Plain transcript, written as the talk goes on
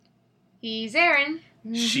He's Aaron.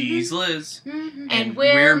 She's Liz. And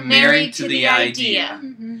we're married to the idea.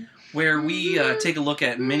 Where we take a look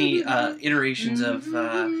at many iterations of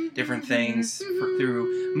different things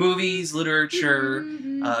through movies, literature,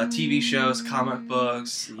 TV shows, comic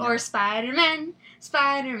books. Or Spider-Man.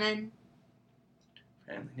 Spider-Man.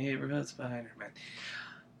 Friendly Neighborhood Spider-Man.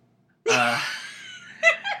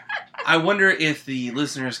 I wonder if the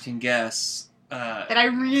listeners can guess... that I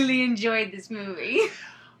really enjoyed this movie.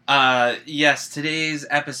 Yes, today's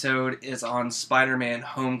episode is on Spider-Man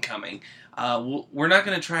Homecoming. We're not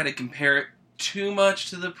going to try to compare it too much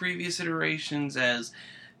to the previous iterations, as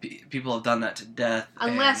people have done that to death.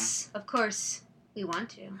 Unless, of course, we want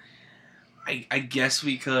to. I guess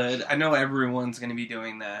we could. I know everyone's going to be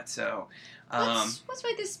doing that, so... Let's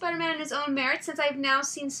rate this Spider-Man on his own merit. Since I've now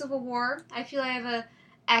seen Civil War, I feel I have a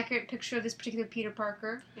accurate picture of this particular Peter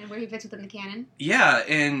Parker and where he fits within the canon. Yeah,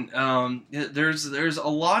 and there's a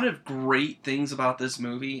lot of great things about this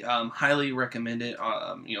movie. Highly recommend it.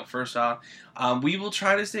 First off, we will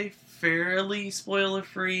try to stay fairly spoiler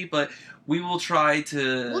free, but we will try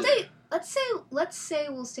to. Let's say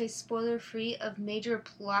we'll stay spoiler free of major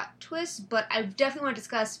plot twists, but I definitely want to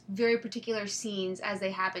discuss very particular scenes as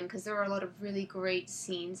they happen, because there are a lot of really great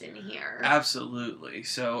scenes in here. Absolutely.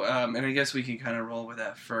 So, and I guess we can kind of roll with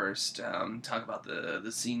that first. Talk about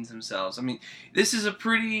the scenes themselves. I mean, this is a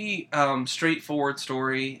pretty straightforward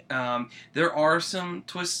story. There are some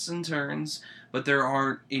twists and turns, but there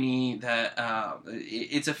aren't any that.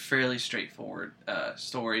 It's a fairly straightforward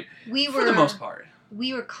story for the most part.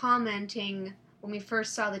 We were commenting when we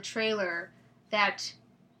first saw the trailer that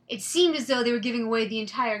it seemed as though they were giving away the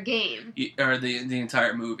entire game. Or the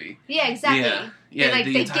entire movie. Yeah, exactly. Yeah,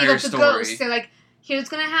 they gave up the ghost. They're like, here's what's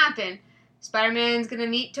going to happen. Spider-Man's going to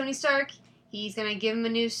meet Tony Stark. He's going to give him a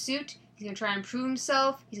new suit. He's going to try and prove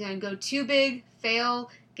himself. He's going to go too big, fail,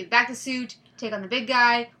 get back the suit, take on the big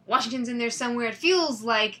guy. Washington's in there somewhere. It feels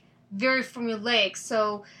like very formulaic,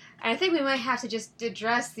 so... I think we might have to just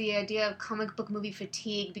address the idea of comic book movie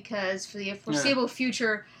fatigue, because for the foreseeable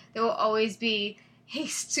future, there will always be a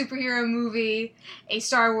superhero movie, a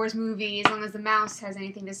Star Wars movie, as long as the mouse has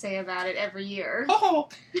anything to say about it every year. Oh!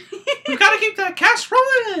 We've got to keep that cast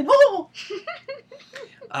rolling! Oh!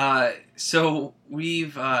 So we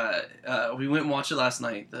went and watched it last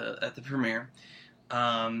night at the premiere,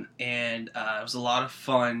 and it was a lot of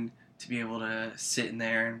fun to be able to sit in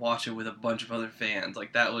there and watch it with a bunch of other fans.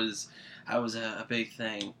 Like, that was a big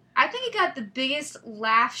thing. I think it got the biggest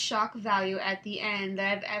laugh shock value at the end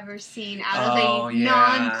that I've ever seen out of a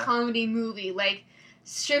non-comedy movie. Like,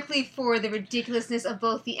 strictly for the ridiculousness of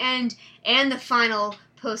both the end and the final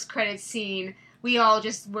post-credit scene. We all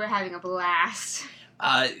just were having a blast.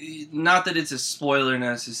 Not that it's a spoiler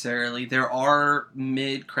necessarily. There are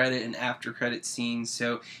mid-credit and after-credit scenes,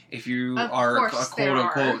 so if you are a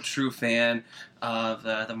quote-unquote true fan of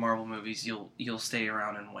the Marvel movies, you'll stay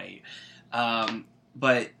around and wait.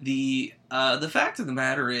 But the fact of the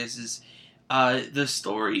matter is the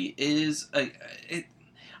story is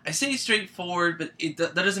I say straightforward, but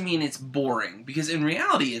that doesn't mean it's boring, because in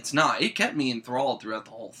reality it's not. It kept me enthralled throughout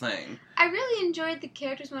the whole thing. I really enjoyed the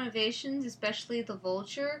characters' motivations, especially the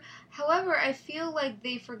Vulture. However, I feel like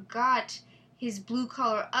they forgot his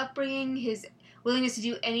blue-collar upbringing, his willingness to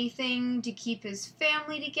do anything to keep his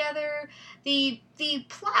family together. The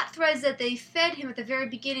plot threads that they fed him at the very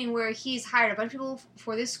beginning, where he's hired a bunch of people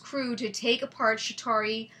for this crew to take apart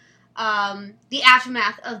Chitauri, the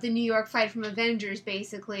aftermath of the New York fight from Avengers,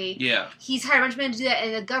 basically. Yeah. He's hired a bunch of men to do that,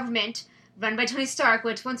 and the government, run by Tony Stark,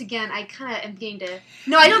 which, once again, I kind of am beginning to...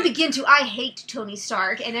 No, I don't begin to. I hate Tony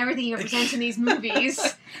Stark and everything he represents in these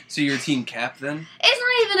movies. So you're Team Cap, then?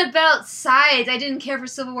 It's not even about sides. I didn't care for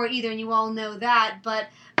Civil War either, and you all know that, but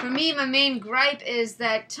for me, my main gripe is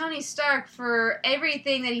that Tony Stark, for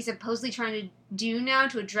everything that he's supposedly trying to do now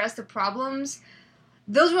to address the problems...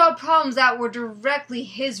 Those were all problems that were directly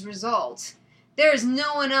his result. There is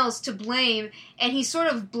no one else to blame, and he sort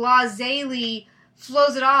of blasely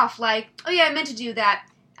flows it off like, oh yeah, I meant to do that.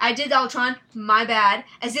 I did Ultron, my bad.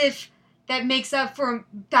 As if that makes up for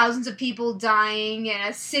thousands of people dying and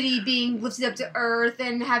a city being lifted up to Earth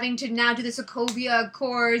and having to now do the Sokovia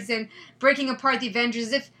Accords and breaking apart the Avengers.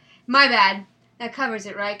 As if, my bad. That covers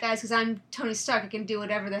it, right, guys? Because I'm Tony Stark. I can do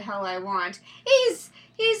whatever the hell I want.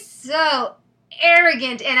 He's so...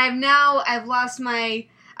 arrogant, and I've lost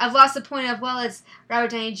the point of, well, it's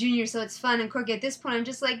Robert Downey Jr., so it's fun and quirky. At this point, I'm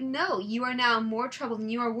just like, no, you are now more trouble than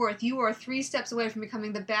you are worth. You are 3 steps away from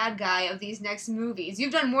becoming the bad guy of these next movies.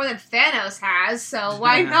 You've done more than Thanos has, so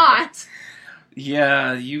why not?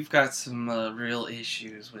 Yeah, you've got some real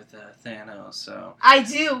issues with Thanos, so... I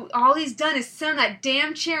do. All he's done is sit on that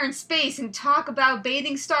damn chair in space and talk about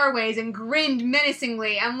bathing starways and grinned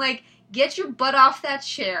menacingly. I'm like, get your butt off that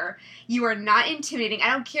chair. You are not intimidating.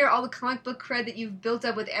 I don't care all the comic book cred that you've built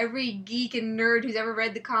up with every geek and nerd who's ever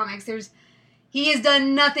read the comics. He has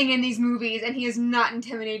done nothing in these movies, and he is not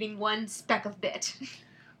intimidating one speck of bit.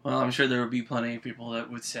 Well, I'm sure there would be plenty of people that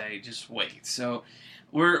would say, just wait. So...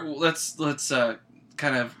 Let's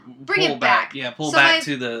kind of bring pull it back. Yeah, pull back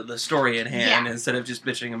to the story at hand instead of just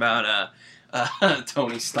bitching about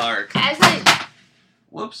Tony Stark.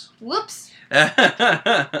 Whoops. As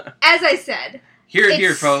I said.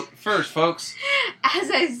 Here, folks.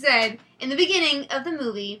 As I said, in the beginning of the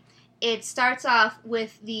movie, it starts off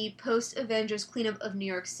with the post-Avengers cleanup of New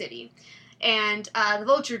York City. And the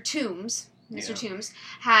Vulture Toomes... Mr. Toomes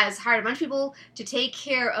has hired a bunch of people to take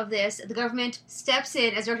care of this. The government steps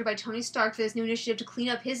in, as directed by Tony Stark, for this new initiative to clean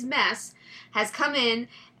up his mess, has come in,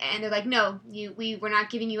 and they're like, no, we're not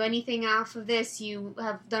giving you anything off of this. You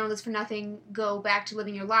have done all this for nothing. Go back to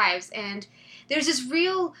living your lives. And there's this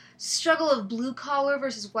real struggle of blue-collar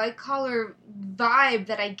versus white-collar vibe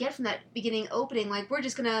that I get from that beginning opening. Like, we're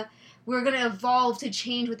going to evolve to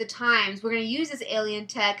change with the times. We're going to use this alien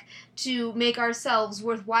tech to make ourselves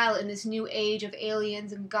worthwhile in this new age of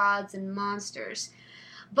aliens and gods and monsters.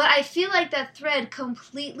 But I feel like that thread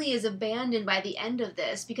completely is abandoned by the end of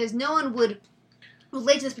this, because no one would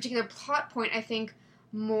relate to this particular plot point, I think,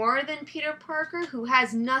 more than Peter Parker, who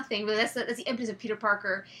has nothing. Really, that's the emptiness of Peter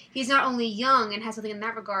Parker. He's not only young and has nothing in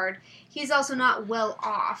that regard, he's also not well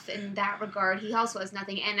off in that regard. He also has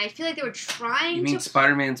nothing. And I feel like they were trying to... You mean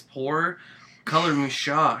Spider-Man's poor? Color me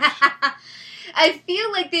shocked. I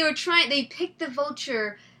feel like they were trying... They picked the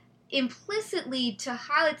Vulture implicitly to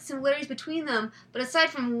highlight the similarities between them, but aside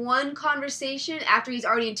from one conversation, after he's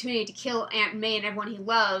already intimidated to kill Aunt May and everyone he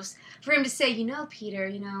loves, for him to say,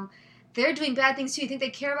 Peter, they're doing bad things too. You think they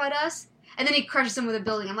care about us? And then he crushes them with a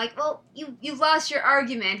building. I'm like, well, you lost your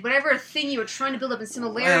argument. Whatever thing you were trying to build up in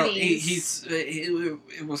similarities. Well,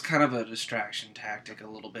 it was kind of a distraction tactic a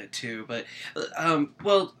little bit too. But,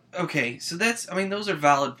 okay. So those are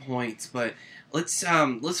valid points. But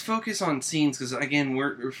let's focus on scenes, because again,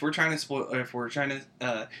 if we're trying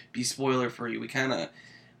to be spoiler free, we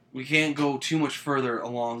can't go too much further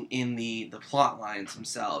along in the plot lines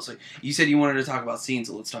themselves. Like you said, you wanted to talk about scenes,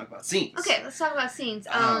 so let's talk about scenes. Okay, let's talk about scenes.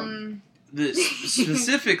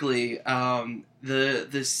 Specifically,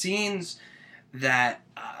 the scenes that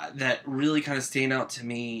really kind of stand out to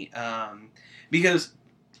me, because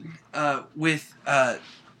with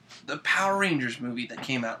the Power Rangers movie that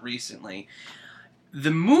came out recently,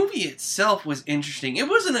 the movie itself was interesting. It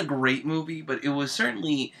wasn't a great movie, but it was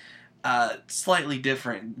certainly slightly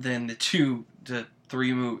different than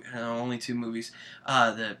only two movies,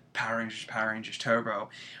 the Power Rangers Turbo.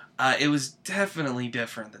 It was definitely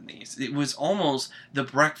different than these. It was almost the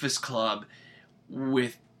Breakfast Club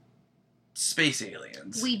with space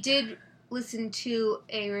aliens. We did listen to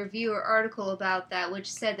a review or article about that, which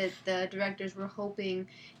said that the directors were hoping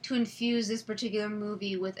to infuse this particular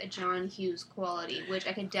movie with a John Hughes quality, which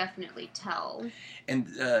I can definitely tell.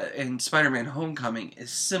 And Spider-Man Homecoming is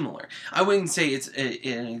similar. I wouldn't say it's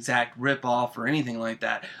an exact rip-off or anything like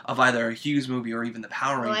that of either a Hughes movie or even the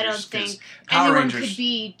Power Rangers. Well, I don't think anyone could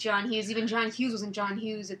be John Hughes. Even John Hughes wasn't John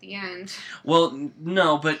Hughes at the end. Well,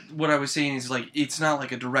 no, but what I was saying is, like, it's not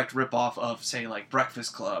like a direct rip-off of, say, like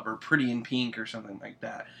Breakfast Club or Pretty in Pink or something like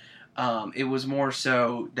that. It was more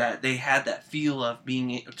so that they had that feel of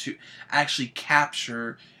being able to actually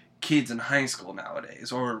capture kids in high school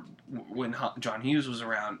nowadays, or when John Hughes was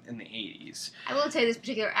around in the 80s. I will say this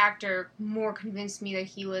particular actor more convinced me that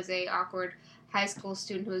he was a awkward high school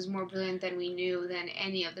student who was more brilliant than we knew than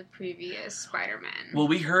any of the previous Spider-Men. Well,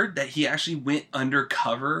 we heard that he actually went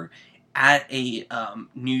undercover at a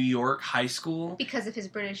New York high school because of his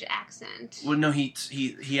British accent. Well, no, he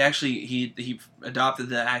adopted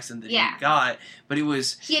the accent that he got, but it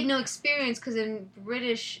was... He had no experience because in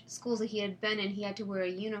British schools that he had been in, he had to wear a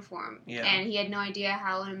uniform. Yeah. And he had no idea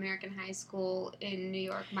how an American high school in New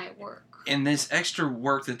York might work. And this extra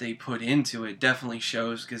work that they put into it definitely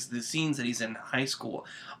shows, because the scenes that he's in high school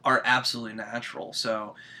are absolutely natural.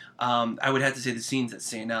 So... I would have to say the scenes that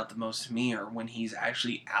stand out the most to me are when he's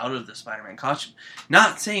actually out of the Spider-Man costume.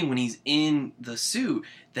 Not saying when he's in the suit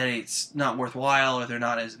that it's not worthwhile or they're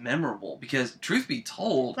not as memorable, because truth be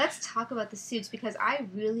told... Let's talk about the suits, because I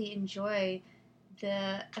really enjoy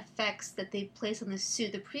the effects that they place on the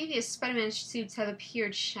suit. The previous Spider-Man suits have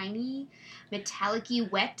appeared shiny, metallic-y,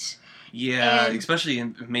 wet. Yeah, especially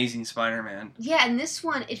in Amazing Spider-Man. Yeah, and this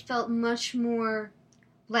one, it felt much more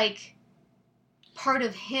like... part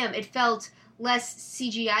of him. It felt less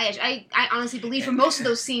CGI-ish. I honestly believe for most of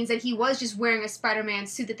those scenes that he was just wearing a Spider-Man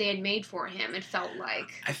suit that they had made for him, it felt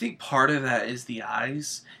like. I think part of that is the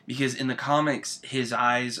eyes, because in the comics, his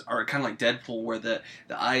eyes are kind of like Deadpool, where the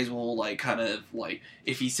eyes will, like, kind of, like,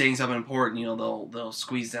 if he's saying something important, you know, they'll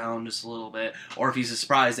squeeze down just a little bit, or if he's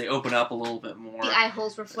surprised, they open up a little bit more. The eye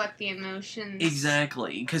holes reflect the emotions.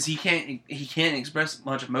 Exactly, because he can't express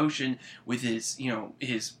much emotion with his, you know,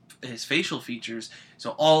 his facial features,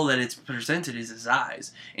 so all that it's presented is his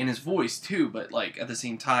eyes and his voice too, but like at the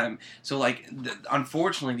same time, so like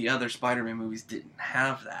unfortunately the other Spider-Man movies didn't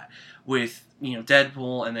have that. With, you know,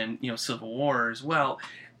 Deadpool and then, you know, Civil War as well,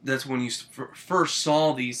 that's when you first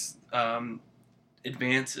saw these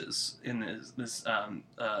advances in this and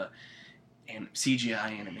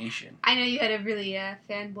CGI animation. I know you had a really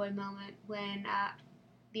fanboy moment when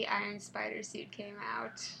the Iron Spider suit came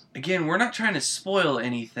out. Again, we're not trying to spoil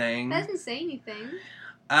anything. That doesn't say anything.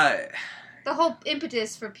 The whole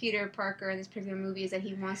impetus for Peter Parker in this particular movie is that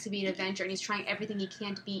he wants to be an Avenger, and he's trying everything he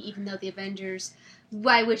can to be, even though the Avengers,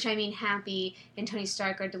 by which I mean Happy and Tony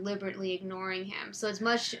Stark, are deliberately ignoring him. So it's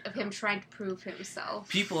much of him trying to prove himself.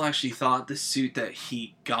 People actually thought the suit that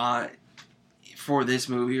he got for this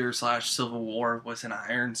movie or / Civil War was an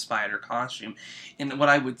Iron Spider costume. And what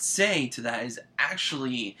I would say to that is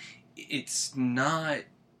actually it's not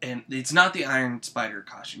the Iron Spider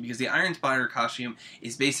costume, because the Iron Spider costume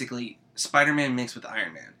is basically Spider-Man mixed with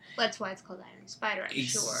Iron Man. That's why it's called Iron Spider, I'm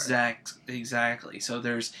sure. Exactly. So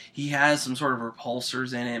he has some sort of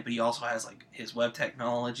repulsors in it, but he also has like his web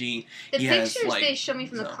technology. The pictures they show me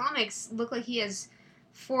from the comics look like he has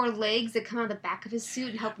 4 legs that come out of the back of his suit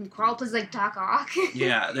and help him crawl. It's like Doc Ock.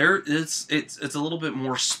 Yeah, it's a little bit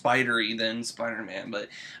more spidery than Spider-Man, but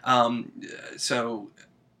so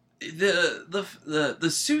the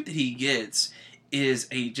suit that he gets is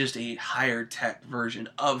just a higher tech version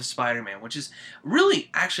of Spider-Man, which is really,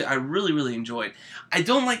 actually, I really enjoyed. I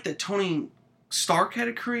don't like that Tony Stark had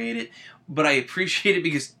to create it, but I appreciate it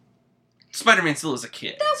because Spider-Man still is a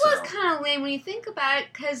kid. That was kind of lame when you think about it,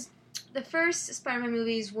 because the first Spider-Man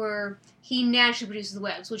movies were he naturally produces the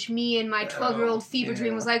webs, which me and my 12-year-old fever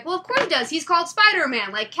dream was like, well, of course he does. He's called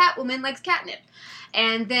Spider-Man, like Catwoman likes catnip.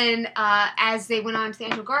 And then as they went on to the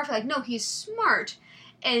Andrew Garfield, like, no, he's smart.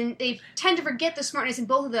 And they tend to forget the smartness in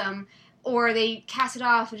both of them, or they cast it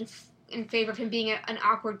off in favor of him being an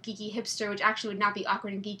awkward, geeky hipster, which actually would not be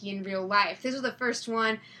awkward and geeky in real life. This was the first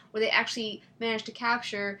one where they actually managed to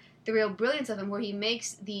capture the real brilliance of him, where he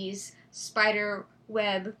makes these spider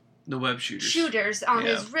web... The web shooters on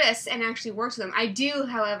his wrists and actually works with them. I do,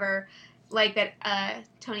 however, like that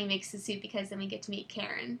Tony makes the suit, because then we get to meet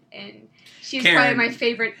Karen, and she's probably my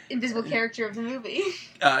favorite invisible character of the movie.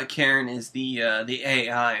 Karen is the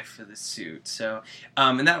AI for the suit, so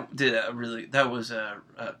and that was a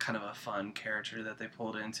kind of a fun character that they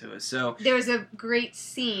pulled into it. So there was a great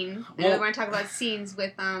scene. I want to talk about scenes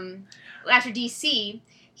with after DC,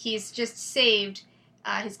 he's just saved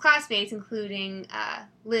his classmates, including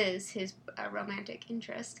Liz, his romantic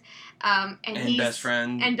interest, and best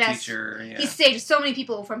friend, and teacher. Yeah. He's saved so many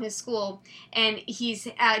people from his school, and he's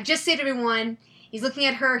just saved everyone. He's looking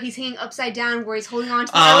at her. He's hanging upside down, where he's holding on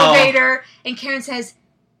to the elevator, and Karen says,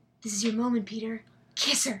 "This is your moment, Peter.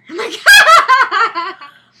 Kiss her." I'm like,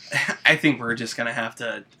 I think we're gonna have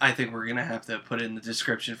to put in the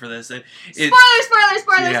description for this. Spoilers!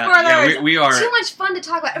 We are too much fun to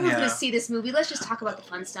talk about. Everyone's gonna see this movie. Let's just talk about the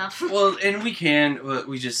fun stuff. Well, and we can.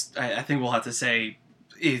 We just. I think we'll have to say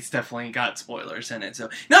it's definitely got spoilers in it. So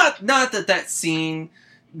not that scene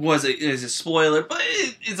is a spoiler, but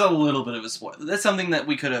it's a little bit of a spoiler. That's something that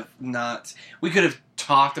we could have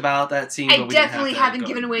talked about that scene. But we definitely haven't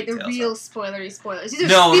given away the real spoilers.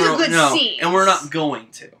 These are good scenes. And we're not going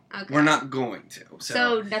to. Okay. We're not going to.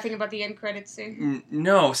 So nothing about the end credits scene?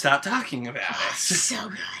 No, stop talking about it. So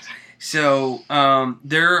good. So,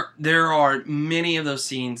 there are many of those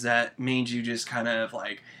scenes that made you just kind of,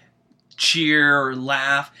 like, cheer or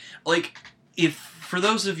laugh. Like, for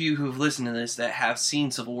those of you who have listened to this that have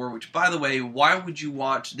seen Civil War, which, by the way, why would you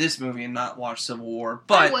watch this movie and not watch Civil War?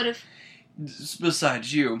 But I would have.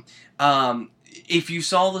 Besides you, if you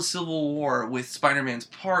saw the Civil War with Spider-Man's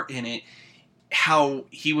part in it, how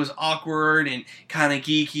he was awkward and kind of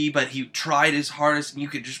geeky, but he tried his hardest, and you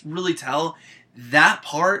could just really tell that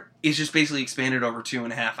part is just basically expanded over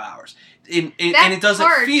 2.5 hours. And it doesn't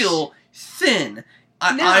feel thin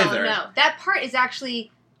either. No. That part is actually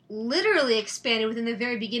literally expanded within the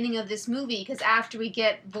very beginning of this movie, because after we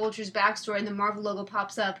get Vulture's backstory and the Marvel logo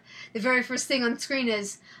pops up, the very first thing on screen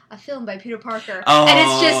is a film by Peter Parker. Oh, and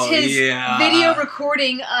it's just his video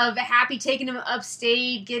recording of Happy taking him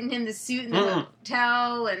upstate, getting him the suit in the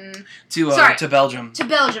hotel, and... To Belgium. To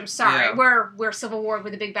Belgium, sorry. Yeah. Where Civil War,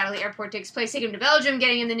 where the big battle at the airport takes place. Taking him to Belgium,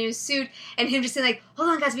 getting him the new suit, and him just saying, like, hold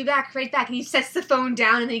on, guys, I'll be back, right back. And he sets the phone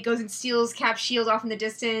down, and then he goes and steals Cap's shield off in the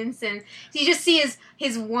distance, and you just see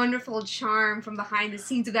his wonderful charm from behind the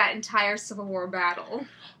scenes of that entire Civil War battle.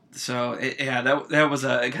 So that was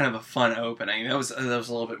a kind of a fun opening. That was a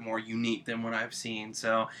little bit more unique than what I've seen.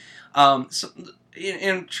 So,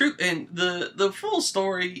 in truth, and the full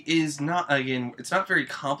story is not, again, it's not very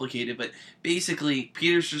complicated, but basically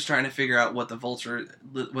Peter's just trying to figure out what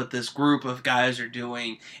this group of guys are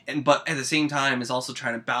doing, but at the same time is also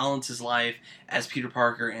trying to balance his life as Peter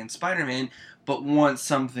Parker and Spider-Man, but wants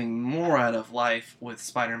something more out of life with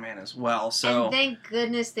Spider-Man as well. So, and thank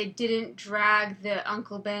goodness they didn't drag the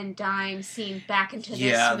Uncle Ben dying scene back into this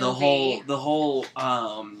movie. Yeah, the whole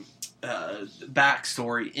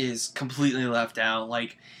backstory is completely left out.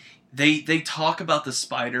 Like, they talk about the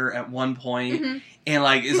spider at one point, and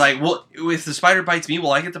like it's like, well, if the spider bites me,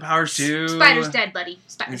 will I get the powers too? Spider's dead, buddy.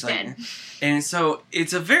 Spider's dead. And so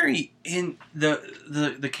it's a very in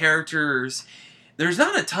the characters. There's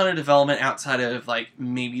not a ton of development outside of, like,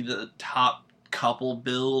 maybe the top couple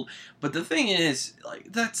build, but the thing is,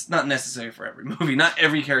 like, that's not necessary for every movie. Not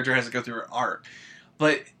every character has to go through an arc.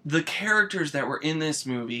 But the characters that were in this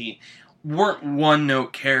movie weren't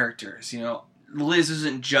one-note characters, you know. Liz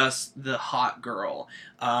isn't just the hot girl.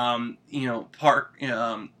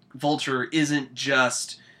 Vulture isn't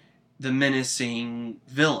just the menacing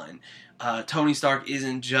villain. Tony Stark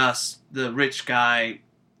isn't just the rich guy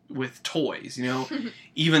with toys, you know,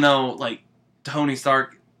 even though, like, Tony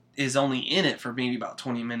Stark is only in it for maybe about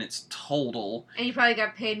 20 minutes total. And he probably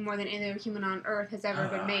got paid more than any other human on Earth has ever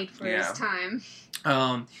been made for his time.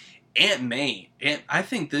 Aunt May, I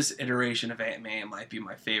think this iteration of Aunt May might be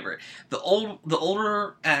my favorite. The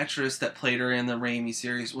older actress that played her in the Raimi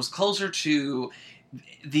series was closer to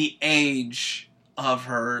the age of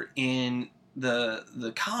her in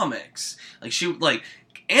the comics. Like,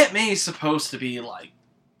 Aunt May is supposed to be, like,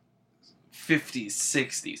 50s,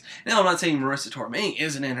 60s. Now, I'm not saying Marissa Tomei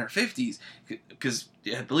isn't in her 50s, because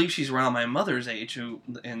I believe she's around my mother's age,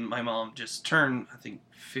 and my mom just turned, I think,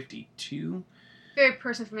 52? Very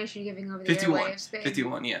personal information you're giving over the airwaves.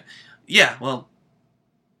 51, yeah. Yeah, well,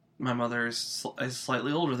 my mother is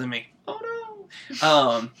slightly older than me. Oh,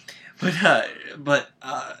 no! But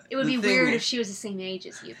it would be weird if she was the same age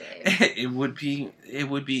as you, babe. It would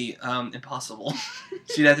be impossible.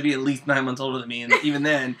 She'd have to be at least 9 months older than me, and even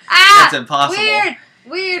then, that's impossible.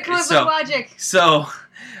 Weird comic book logic. So,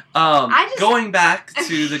 going back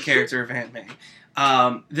to the character of Aunt May,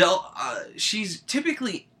 she's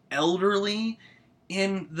typically elderly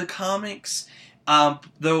in the comics,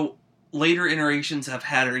 though later iterations have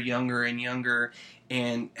had her younger and younger,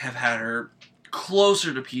 and have had her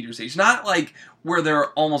closer to Peter's age. Not like where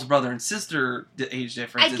they're almost brother and sister age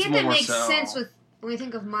difference. I get that makes sense with when we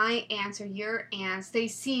think of my aunts or your aunts. They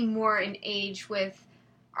seem more in age with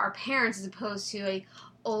our parents as opposed to a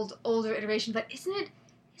older iteration. But isn't it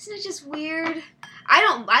just weird?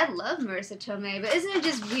 I love Marissa Tomei, but isn't it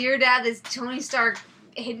just weird to have this Tony Stark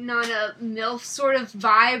hitting on a MILF sort of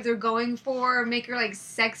vibe they're going for, make her, like,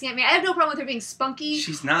 sexy? I mean, I have no problem with her being spunky.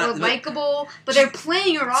 She's not or likable, but they're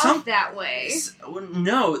playing her off that way.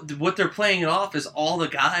 No, what they're playing it off is all the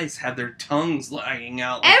guys have their tongues lagging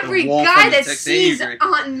out. Like every guy that sees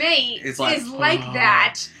Aunt May is like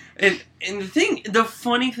that. And the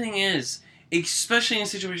funny thing is, especially in a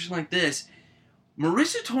situation like this,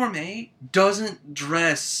 Marissa Tomei doesn't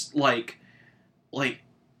dress like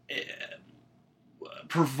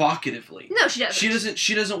provocatively. No, she doesn't.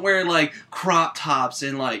 She doesn't wear, like, crop tops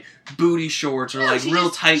and, like, booty shorts or like real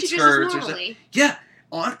tight skirts or something. Yeah,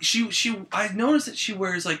 I noticed that she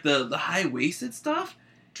wears, like, the high waisted stuff.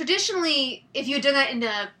 Traditionally, if you had done that in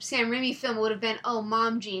a Sam Raimi film, it would have been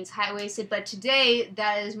mom jeans, high waisted. But today,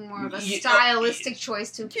 that is more of a stylistic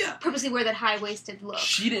choice to purposely wear that high waisted look.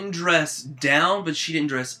 She didn't dress down, but she didn't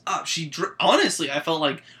dress up. Honestly, I felt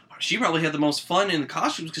like she probably had the most fun in the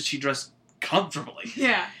costumes because she dressed comfortably.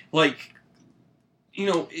 Yeah. Like, you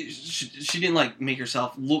know, she didn't, like, make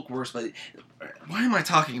herself look worse, but why am I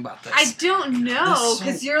talking about this? I don't know,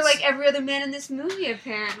 because you're like every other man in this movie,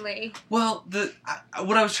 apparently. Well,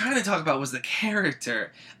 what I was trying to talk about was the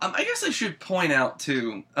character. I guess I should point out,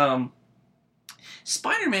 too,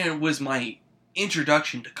 Spider-Man was my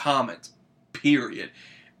introduction to comics, period.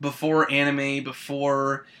 Before anime,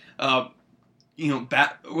 before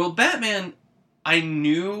Batman, I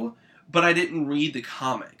knew, but I didn't read the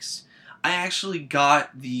comics. I actually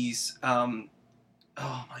got these, oh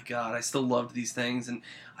my god, I still loved these things, and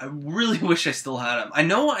I really wish I still had them. I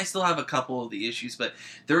know I still have a couple of the issues, but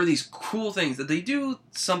there are these cool things that they do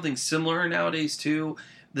something similar nowadays too,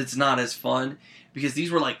 that's not as fun, because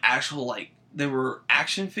these were like actual, like, they were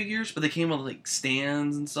action figures, but they came with like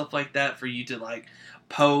stands and stuff like that for you to like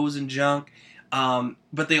pose and junk.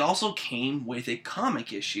 But they also came with a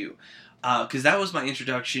comic issue, because that was my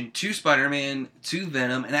introduction to Spider-Man, to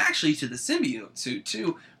Venom, and actually to the symbiote suit,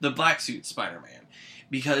 to the black suit Spider-Man,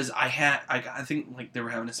 because I think like they were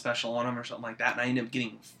having a special on them or something like that, and I ended up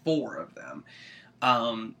getting 4 of them,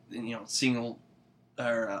 single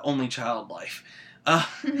or only child life.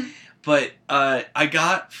 But I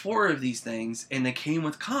got 4 of these things, and they came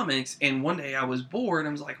with comics, and one day I was bored, and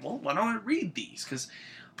I was like, well, why don't I read these? Because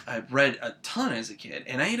I read a ton as a kid,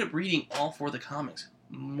 and I ended up reading all 4 of the comics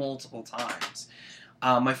multiple times.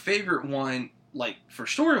 My favorite one, like, for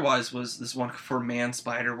story-wise, was this one for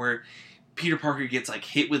Man-Spider, where Peter Parker gets, like,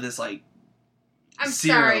 hit with this, like, serum.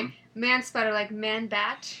 Sorry, Man-Spider, like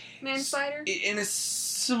Man-Bat? Man-Spider? In a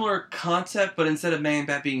similar concept, but instead of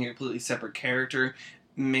Man-Bat being a completely separate character,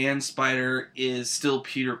 Man-Spider is still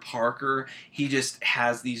Peter Parker. He just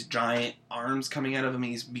has these giant arms coming out of him.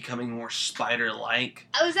 He's becoming more spider-like.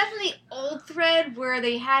 It was definitely old thread where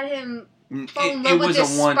they had him fall in love with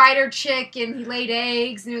this spider chick, and he laid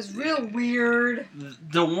eggs, and it was real weird.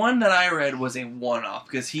 The one that I read was a one-off,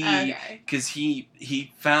 because he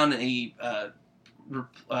found a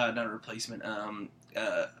not a replacement. God,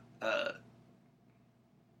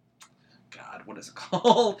 what is it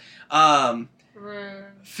called?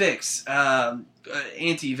 Fix,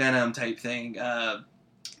 anti-venom type thing. God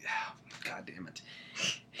damn it.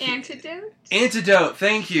 Antidote? Antidote,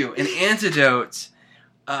 thank you. An antidote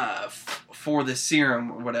for the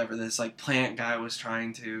serum or whatever this like plant guy was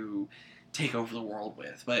trying to take over the world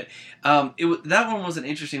with. But that one was an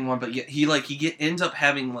interesting one, but yet he ends up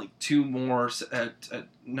having like 2 more,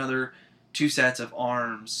 another 2 sets of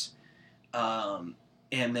arms.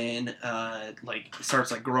 And then,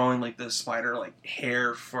 starts, like, growing, like, the spider, like,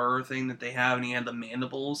 hair, fur thing that they have, and he had the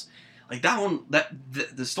mandibles. Like, that one,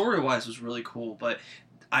 the story-wise was really cool, but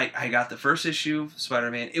I got the first issue of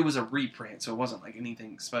Spider-Man. It was a reprint, so it wasn't, like,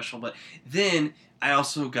 anything special, but then I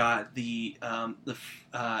also got the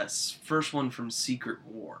first one from Secret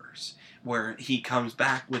Wars, where he comes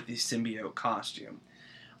back with the symbiote costume.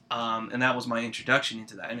 And that was my introduction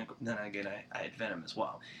into that, and then, again, I had Venom as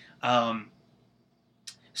well.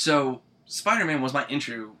 So, Spider-Man was my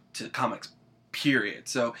intro to comics, period.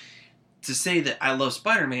 So, to say that I love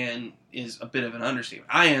Spider-Man is a bit of an understatement.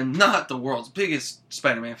 I am not the world's biggest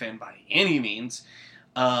Spider-Man fan by any means,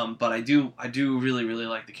 but I do really, really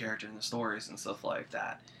like the character and the stories and stuff like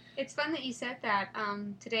that. It's fun that you said that.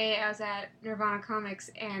 Today I was at Nirvana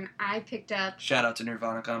Comics, and I picked up... Shout out to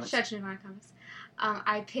Nirvana Comics. Shout out to Nirvana Comics.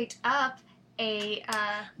 I picked up a...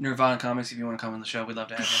 Nirvana Comics, if you want to come on the show, we'd love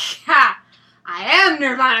to have you. Ha! I am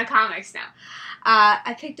Nirvana Comics now.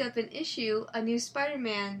 I picked up a new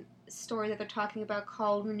Spider-Man story that they're talking about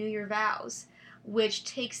called Renew Your Vows, which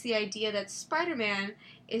takes the idea that Spider-Man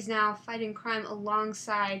is now fighting crime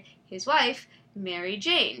alongside his wife, Mary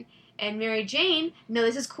Jane. And Mary Jane, no,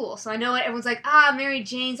 this is cool. So I know it. Everyone's like, Mary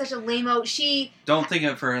Jane, such a lame-o. She... Don't think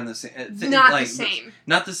of her in the same... Not the same.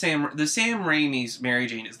 Not the same. The Sam Raimi's Mary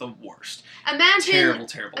Jane is the worst. Imagine terrible.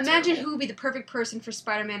 who would be the perfect person for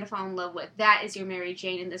Spider-Man to fall in love with. That is your Mary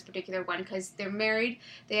Jane in this particular one, because they're married,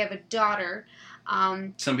 they have a daughter.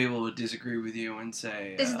 Some people would disagree with you and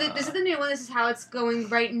say this is the new one. This is how it's going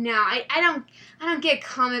right now. I don't get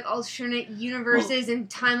comic alternate universes and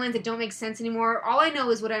timelines that don't make sense anymore. All I know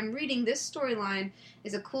is what I'm reading. This storyline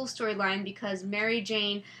is a cool storyline because Mary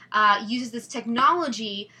Jane uses this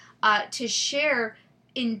technology to share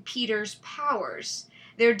in Peter's powers.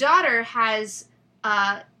 Their daughter has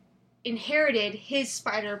inherited his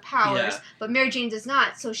spider powers, but Mary Jane does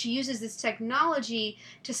not, so she uses this technology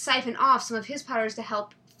to siphon off some of his powers to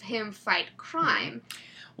help him fight crime.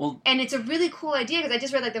 Well, and it's a really cool idea, because I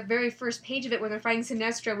just read like the very first page of it where they're fighting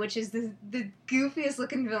Sinestro, which is the goofiest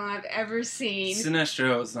looking villain I've ever seen.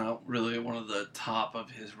 Sinestro is not really one of the top of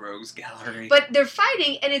his rogues gallery. But they're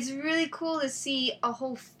fighting, and it's really cool to see a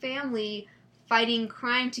whole family fighting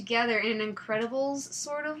crime together in an Incredibles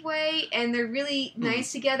sort of way, and they're really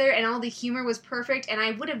nice together, and all the humor was perfect, and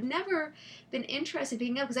I would have never been interested in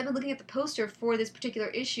picking up because I've been looking at the poster for this particular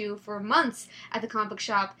issue for months at the comic book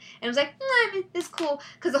shop, and I was like, it's cool,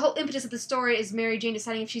 because the whole impetus of the story is Mary Jane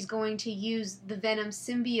deciding if she's going to use the Venom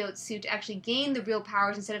symbiote suit to actually gain the real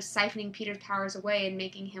powers instead of siphoning Peter's powers away and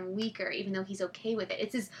making him weaker, even though he's okay with it.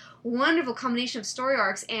 It's this wonderful combination of story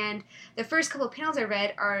arcs, and the first couple of panels I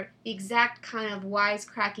read are the exact kind of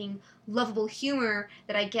wisecracking, lovable humor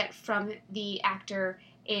that I get from the actor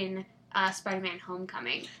in Spider-Man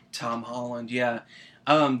Homecoming. Tom Holland, yeah.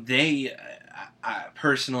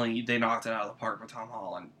 Personally, they knocked it out of the park with Tom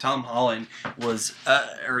Holland. Tom Holland was,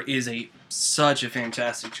 is such a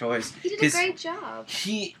fantastic choice. He did a great job.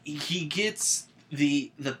 He gets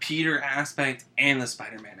the Peter aspect and the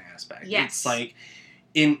Spider-Man aspect. Yes. It's like,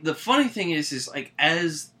 the funny thing is like,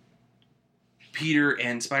 as Peter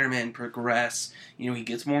and Spider-Man progress, he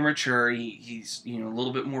gets more mature, he's a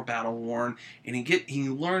little bit more battle worn, and he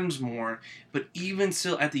learns more, but even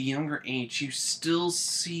still at the younger age, you still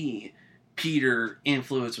see Peter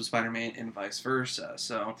influence with Spider-Man and vice versa.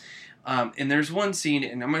 So, and there's one scene,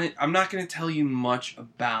 and I'm not gonna tell you much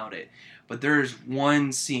about it, but there's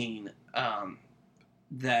one scene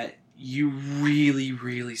that you really,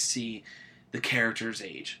 really see the character's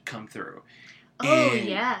age come through. Oh,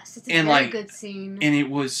 yes. It's a very good scene. And it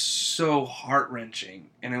was so heart-wrenching.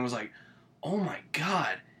 And it was like, oh my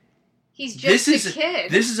God. He's just a kid.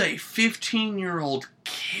 This is a 15-year-old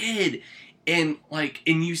kid. And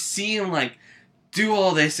you see him, do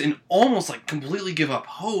all this and almost, completely give up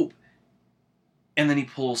hope. And then he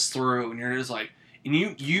pulls through. And you're just like... And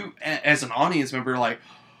you as an audience member, like...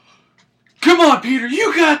 Come on, Peter!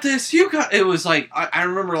 You got this! It was like... I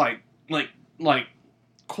remember,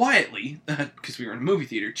 quietly, because we were in a movie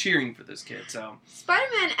theater, cheering for this kid. So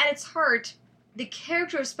Spider-Man, at its heart, the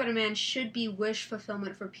character of Spider-Man should be wish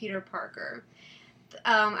fulfillment for Peter Parker.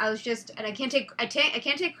 I was just, and I can't take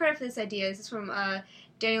credit for this idea. This is from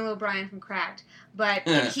Daniel O'Brien from Cracked, but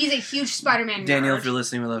he's a huge Spider-Man nerd. Daniel, if you're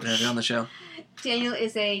listening, we'd love to have you on the show. Daniel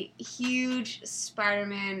is a huge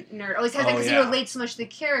Spider-Man nerd. Always has that because he relates so much to the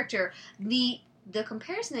character. The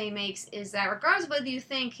comparison that he makes is that regardless of whether you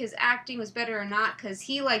think his acting was better or not, because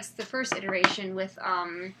he likes the first iteration with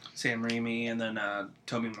Sam Raimi and then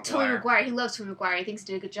Tobey Maguire. Tobey Maguire. He loves Tobey Maguire. He thinks he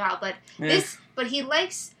did a good job. But he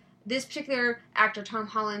likes this particular actor, Tom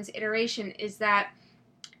Holland's iteration, is that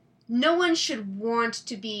no one should want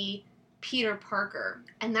to be Peter Parker.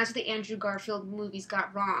 And that's what the Andrew Garfield movies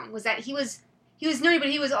got wrong. Was that he was nerdy, but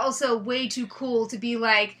he was also way too cool to be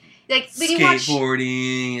like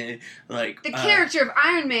skateboarding, the character of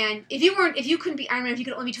Iron Man. If you couldn't be Iron Man, if you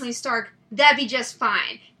could only be Tony Stark, that'd be just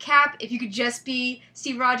fine. Cap, if you could just be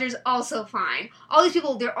Steve Rogers, also fine. All these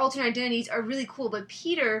people, their alternate identities are really cool, but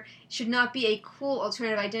Peter should not be a cool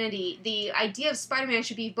alternative identity. The idea of Spider-Man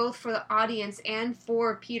should be both for the audience and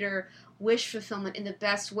for Peter wish fulfillment in the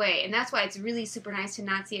best way, and that's why it's really super nice to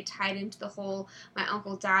not see it tied into the whole my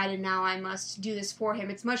uncle died and now I must do this for him.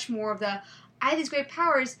 It's much more of the I have these great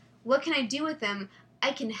powers. What can I do with them?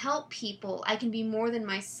 I can help people. I can be more than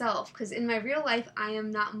myself. Because in my real life, I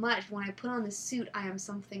am not much. When I put on this suit, I am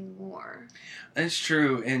something more. That's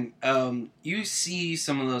true. And you see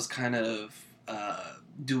some of those kind of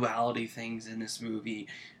duality things in this movie.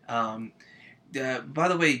 By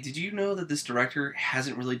the way, did you know that this director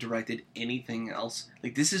hasn't really directed anything else?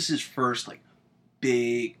 This is his first,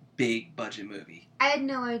 big budget movie. I had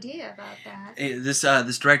no idea about that.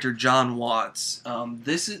 This director, John Watts,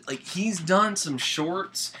 this is he's done some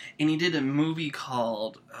shorts, and he did a movie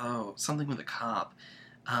called something with a cop.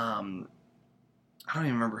 I don't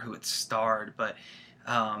even remember who it starred, but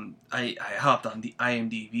I hopped on the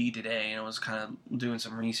IMDb today and I was kind of doing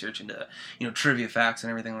some research into trivia facts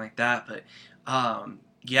and everything like that. But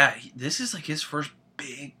this is his first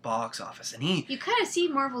big box office, and you kind of see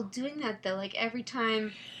Marvel doing that though, every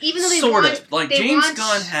time, even though they James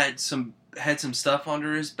Gunn had some stuff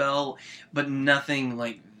under his belt, but nothing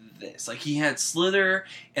like this. He had Slither,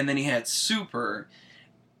 and then he had Super,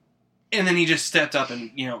 and then he just stepped up and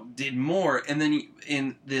did more, and then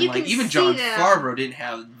even Jon Favreau didn't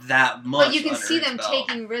have that much. But you can see them belt.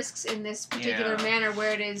 Taking risks in this particular manner,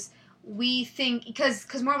 where it is we think because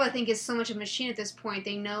Marvel I think is so much a machine at this point.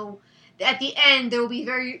 They know. At the end, there will be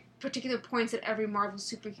very particular points that every Marvel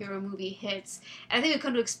superhero movie hits. And I think we've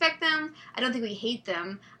come to expect them. I don't think we hate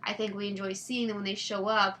them. I think we enjoy seeing them when they show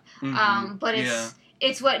up. Mm-hmm. But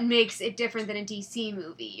it's what makes it different than a DC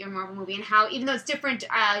movie or Marvel movie, and how even though it's different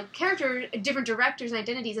different directors and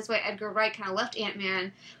identities, that's why Edgar Wright kind of left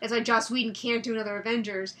Ant-Man. That's why Joss Whedon can't do another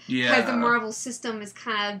Avengers, because the Marvel system is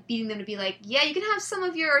kind of beating them to be like, yeah, you can have some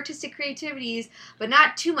of your artistic creativities, but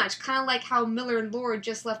not too much. Kind of like how Miller and Lord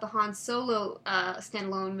just left the Han Solo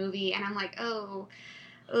standalone movie, and I'm like, oh,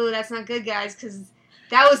 that's not good, guys, because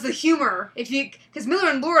that was the humor. Because Miller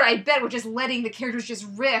and Lord, I bet, were just letting the characters just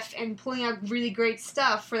riff and pulling out really great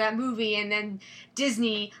stuff for that movie, and then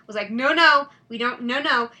Disney was like, no,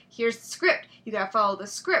 here's the script. You gotta follow the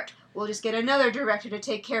script. We'll just get another director to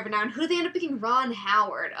take care of it now. And who do they end up picking? Ron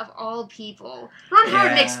Howard, of all people. Ron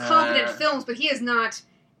Howard makes competent films, but he is not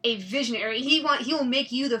a visionary. He will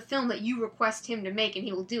make you the film that you request him to make, and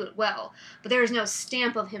he will do it well. But there is no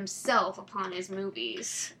stamp of himself upon his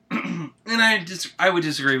movies. And I would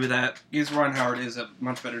disagree with that, because Ron Howard is a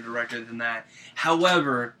much better director than that.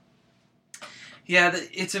 However, yeah,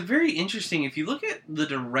 it's a very interesting, if you look at the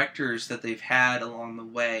directors that they've had along the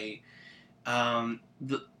way,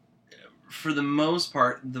 for the most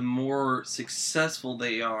part, the more successful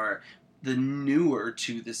they are, the newer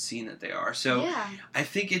to the scene that they are. So yeah. I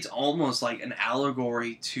think it's almost like an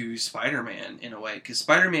allegory to Spider-Man in a way, because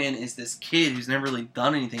Spider-Man is this kid who's never really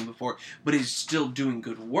done anything before, but is still doing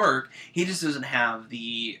good work. He just doesn't have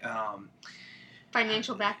the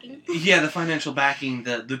financial backing. Yeah, the financial backing,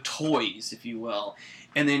 the toys, if you will.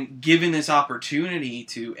 And then given this opportunity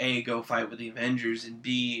to A, go fight with the Avengers, and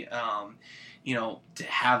B, to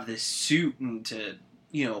have this suit and to,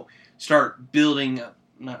 start building up,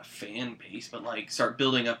 not a fan base, but start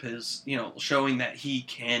building up his, showing that he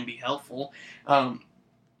can be helpful.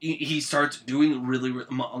 He starts doing really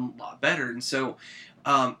a lot better. And so,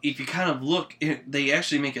 if you kind of look, they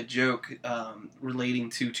actually make a joke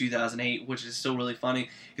relating to 2008, which is still really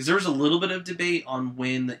funny, because there was a little bit of debate on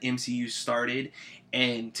when the MCU started,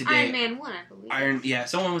 and today Iron Man 1, I believe.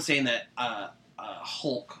 Someone was saying that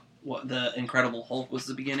Hulk. The Incredible Hulk was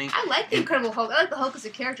the beginning. I like the Incredible Hulk. I like the Hulk as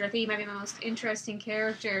a character. I think he might be my most interesting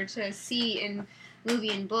character to see in movie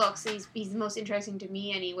and books. He's the most interesting to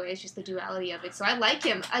me anyway. It's just the duality of it. So I like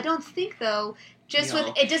him. I don't think, though,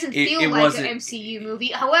 it doesn't feel like an MCU movie.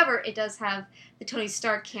 However, it does have the Tony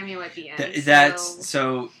Stark cameo at the end.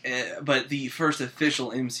 But the first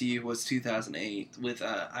official MCU was 2008 with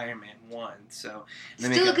Iron Man 1. So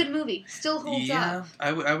still a good movie. Still holds up. Yeah,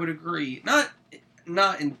 I would agree.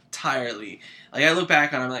 Not entirely. I look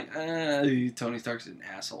back on it, I'm like, Tony Stark's an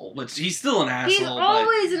asshole. But he's still an asshole. He's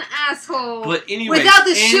always an asshole. But anyway, without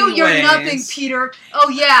the suit, you're nothing, Peter. Oh,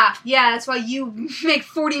 yeah. Yeah, that's why you make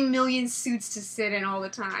 40 million suits to sit in all the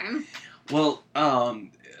time. Well, I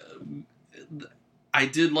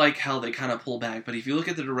did like how they kind of pull back. But if you look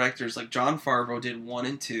at the directors, like Jon Favreau did 1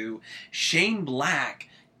 and 2. Shane Black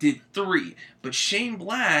did 3. But Shane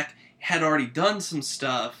Black had already done some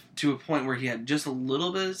stuff to a point where he had just a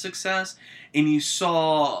little bit of success, and you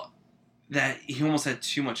saw that he almost had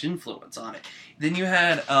too much influence on it. Then you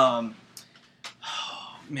had,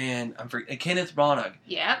 Kenneth Branagh.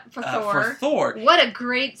 Yeah, for Thor. For Thor. What a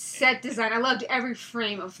great set design. I loved every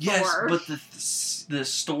frame of Thor. Yes, but the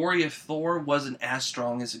story of Thor wasn't as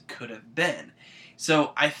strong as it could have been.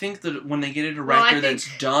 So I think that when they get a director that's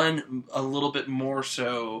done a little bit more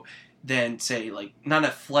so than, say, not a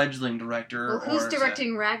fledgling director. Well, who's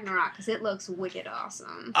directing Ragnarok? Because it looks wicked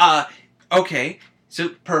awesome. Okay, so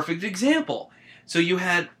perfect example. So you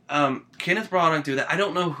had Kenneth Branagh do that. I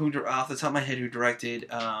don't know who, off the top of my head, who directed...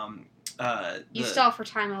 you stall for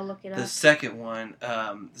time, I'll look it up. The second one,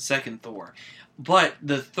 the second Thor. But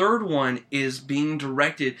the third one is being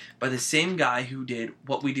directed by the same guy who did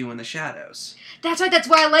What We Do in the Shadows. That's right, that's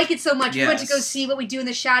why I like it so much. Yes. We went to go see What We Do in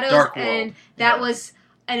the Shadows. Dark World. And that was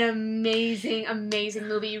an amazing, amazing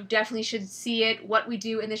movie. You definitely should see it. What We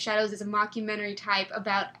Do in the Shadows is a mockumentary type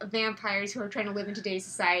about vampires who are trying to live in today's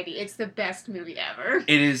society. It's the best movie ever.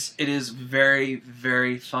 It is very,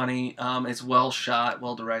 very funny. It's well shot,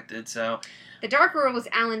 well directed. So The Dark World was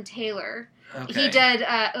Alan Taylor. Okay. He did,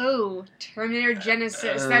 Terminator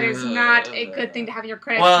Genesis. That is not a good thing to have in your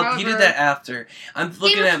credits. Well, however, he did that after. I'm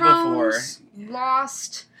looking at before.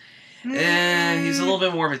 Lost. He's a little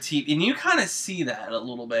bit more of a TV, and you kind of see that a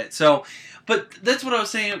little bit. So, but that's what I was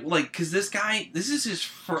saying. Because this guy, this is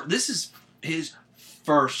his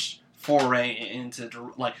first foray into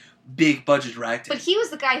big budget directed. But he was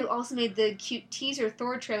the guy who also made the cute teaser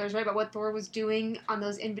Thor trailers, right, about what Thor was doing on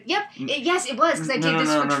those. Yes, it was because I did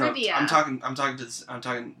this for trivia. I'm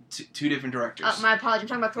talking two different directors. My apologies. I'm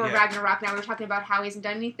talking about Thor Ragnarok now. We were talking about how he hasn't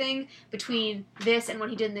done anything between this and what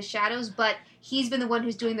he did in the Shadows, but he's been the one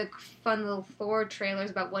who's doing the fun little Thor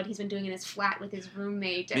trailers about what he's been doing in his flat with his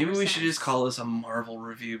roommate. Maybe we should just call this a Marvel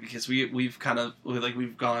review because we've kind of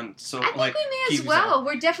we've gone so. I think we may as well.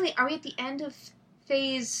 We're definitely. Are we at the end of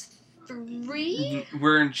Phase 3?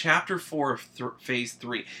 We're in Chapter 4 of Phase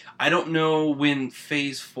 3. I don't know when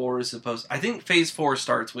Phase 4 is supposed. I think Phase 4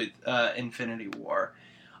 starts with Infinity War,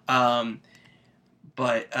 but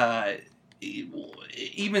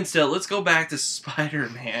even still, let's go back to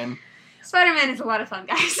Spider-Man. Spider-Man is a lot of fun,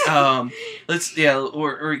 guys.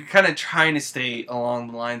 We're kind of trying to stay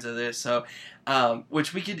along the lines of this, so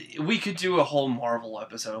which we could do a whole Marvel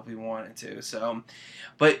episode if we wanted to. So,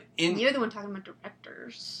 but you're the one talking about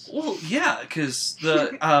directors. Well, yeah, because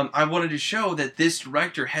I wanted to show that this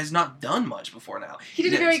director has not done much before now. He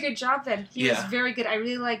did a very good job then. He was very good. I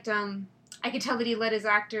really liked. I could tell that he let his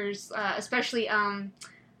actors, especially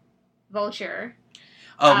Vulture.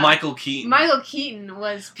 Oh, Michael Keaton. Michael Keaton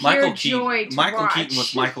was pure joy to Michael watch. Keaton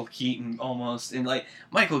was Michael Keaton almost, and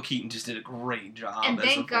Michael Keaton just did a great job. And as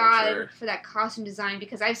thank God for that costume design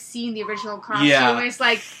because I've seen the original costume. Yeah. It's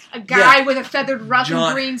like a guy with a feathered ruff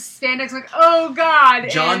and green spandex. Like, oh God!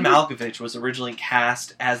 John Malkovich was originally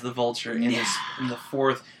cast as the Vulture in the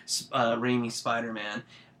fourth Raimi Spider-Man.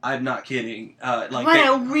 I'm not kidding. What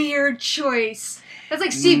a weird choice. That's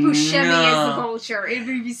like Steve Buscemi as the Vulture. It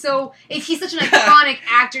would be so... If he's such an iconic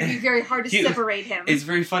actor, it would be very hard to separate him. It's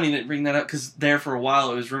very funny that bring that up, because there for a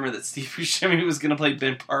while it was rumored that Steve Buscemi was going to play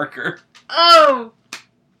Ben Parker. Oh!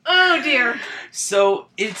 Oh, dear. So,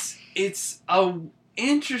 it's a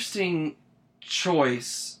interesting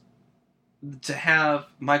choice to have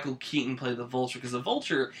Michael Keaton play the Vulture, because the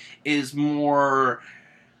Vulture is more...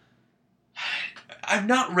 I've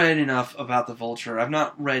not read enough about the Vulture. I've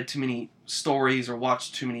not read too many stories or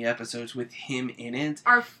watched too many episodes with him in it.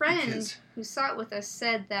 Our friend who saw it with us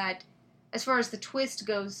said that, as far as the twist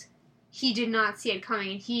goes, he did not see it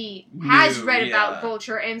coming. He has read about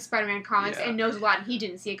Vulture and Spider-Man comics and knows a lot, and he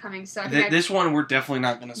didn't see it coming. So this one we're definitely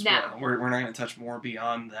not going to spoil. No. We're not going to touch more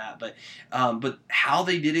beyond that. But how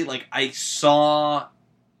they did it, I saw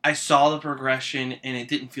the progression, and it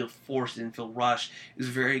didn't feel forced. It didn't feel rushed. It was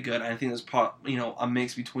very good. I think it was a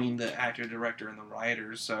mix between the actor, director, and the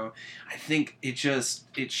writers. So I think it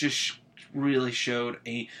just really showed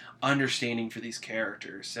a understanding for these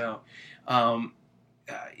characters. So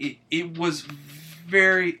it was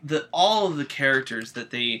all of the characters that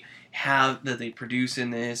they produce in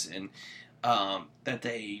this, and that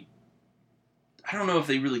they, I don't know if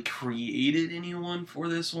they really created anyone for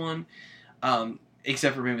this one.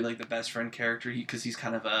 Except for maybe the best friend character, because he's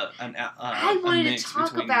kind of I wanted to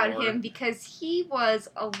talk about him because he was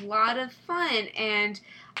a lot of fun, and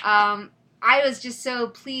I was just so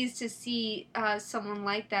pleased to see someone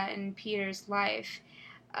like that in Peter's life.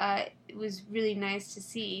 It was really nice to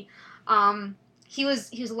see. He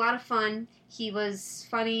was a lot of fun. He was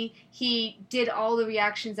funny. He did all the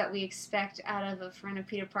reactions that we expect out of a friend of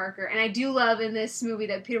Peter Parker. And I do love in this movie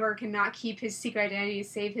that Peter Parker cannot keep his secret identity to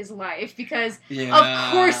save his life. Because,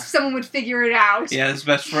 of course, someone would figure it out. Yeah, his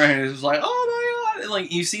best friend is like, oh my God.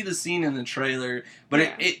 And, you see the scene in the trailer. But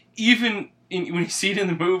it even when you see it in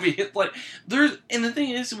the movie, it's there's... And the thing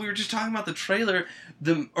is, we were just talking about the trailer.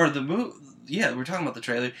 Yeah, we're talking about the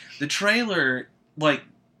trailer. The trailer,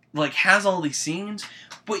 has all these scenes,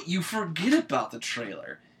 but you forget about the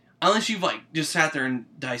trailer. Unless you've, just sat there and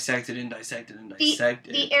dissected and dissected and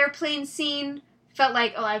dissected. The airplane scene felt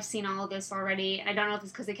like, I've seen all of this already. And I don't know if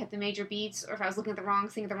it's because they kept the major beats or if I was looking at the wrong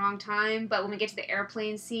thing at the wrong time. But when we get to the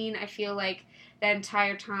airplane scene, I feel like that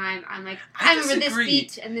entire time, I'm like, I remember this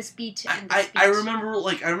beat and this beat and this beat. I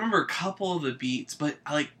remember a couple of the beats, but,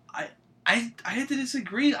 I had to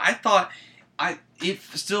disagree. I thought... it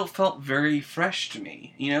still felt very fresh to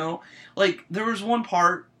me, there was one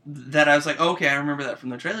part that I was like, okay, I remember that from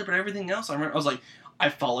the trailer, but everything else, I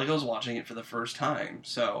felt like I was watching it for the first time,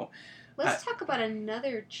 so... Let's talk about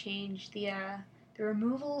another change, the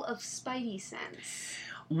removal of Spidey sense.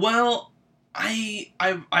 Well, I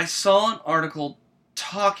saw an article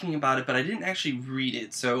talking about it, but I didn't actually read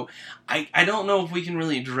it, so I don't know if we can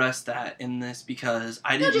really address that in this, because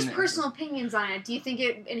I didn't... No, just personal opinions on it. Do you think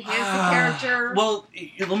it enhanced the character? Well,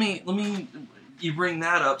 let me... You bring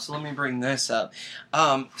that up, so let me bring this up.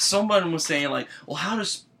 Someone was saying, well, how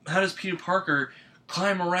does Peter Parker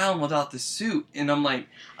climb around without the suit? And I'm like,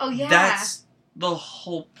 oh, yeah. That's the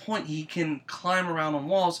whole point. He can climb around on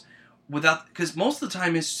walls because most of the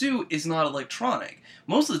time his suit is not electronic.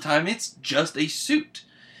 Most of the time it's just a suit.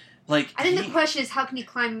 Like, I think the question is, how can he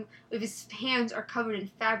climb if his hands are covered in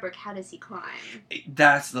fabric? How does he climb?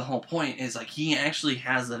 That's the whole point. Is like he actually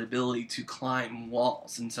has that ability to climb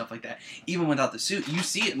walls and stuff like that, even without the suit. You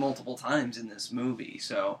see it multiple times in this movie.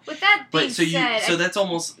 So, with that being said, so that's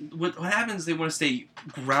almost what happens. They want to stay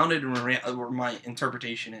grounded in reality. Or my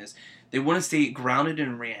interpretation is they want to stay grounded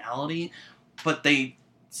in reality, but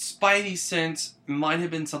Spidey sense might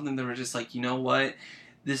have been something that were just like, you know what.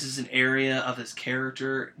 This is an area of this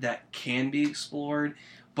character that can be explored,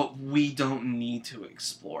 but we don't need to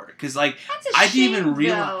explore it. Because, like, I didn't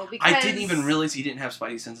even realize he didn't have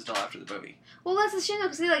Spidey sense until after the movie. Well, that's a shame, though,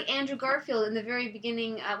 because like Andrew Garfield in the very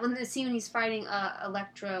beginning, when the scene when he's fighting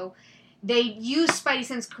Electro, they use Spidey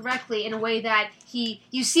sense correctly in a way that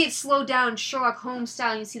you see it slow down Sherlock Holmes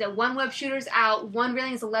style. And you see that one web shooter's out, one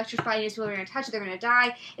railing is electrified, and people are going to touch it, they're going to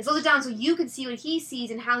die. It slows it down so you can see what he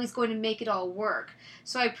sees and how he's going to make it all work.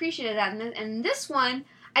 So I appreciated that. And this one,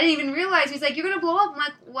 I didn't even realize. He's like, you're going to blow up. I'm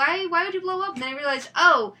like, why would you blow up? And then I realized,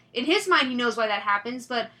 oh, in his mind he knows why that happens,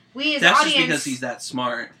 but we as That's audience... just because he's that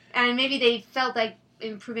smart. And maybe they felt like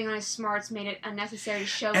improving on his smarts made it unnecessary to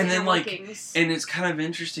show and then like workings. And it's kind of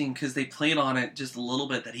interesting because they played on it just a little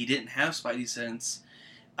bit that he didn't have Spidey sense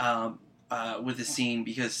with the scene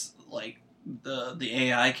because like the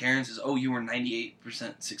AI Karen says, oh, you were 98%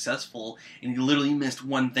 successful and you literally missed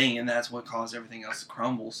one thing and that's what caused everything else to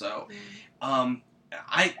crumble. So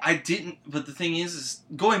I didn't, but the thing is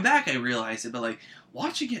going back I realized it, but like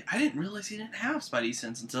watching it I didn't realize he didn't have Spidey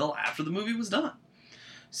sense until after the movie was done.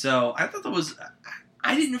 So I thought that was,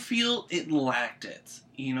 I didn't feel it lacked it.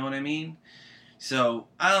 You know what I mean? So,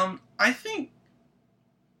 I think,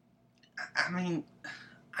 I mean,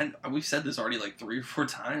 we've said this already like 3 or 4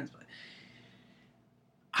 times, but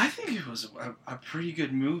I think it was a pretty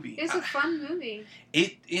good movie. It's a fun movie.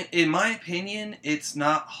 In my opinion, it's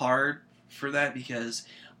not hard for that because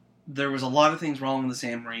there was a lot of things wrong with the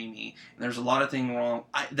Sam Raimi, and there's a lot of things wrong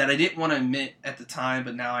that I didn't want to admit at the time,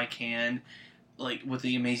 but now I can. Like with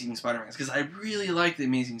the Amazing Spider-Mans, because I really like the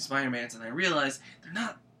Amazing Spider-Mans, and I realized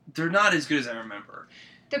they're not as good as I remember.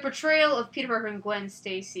 The portrayal of Peter Parker and Gwen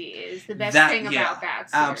Stacy is the best thing about that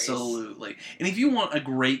series. Absolutely. And if you want a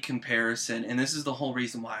great comparison, and this is the whole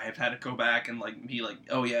reason why I've had to go back and like be like,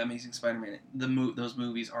 oh yeah, Amazing Spider-Man, those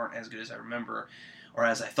movies aren't as good as I remember, or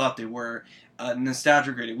as I thought they were.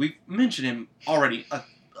 Nostalgia Graded, we've mentioned him already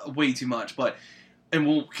way too much, and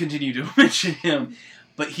we'll continue to mention him.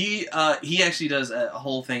 But he actually does a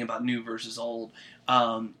whole thing about new versus old,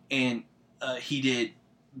 and he did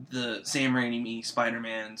the Sam Raimi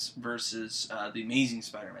Spider-Mans versus the Amazing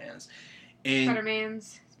Spider-Mans.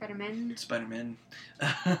 Spider-Men.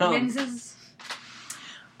 Menses.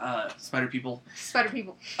 Spider-People.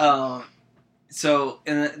 Spider-People. So,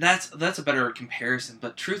 and that's a better comparison,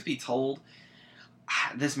 but truth be told,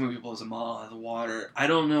 this movie blows them all out of the water. I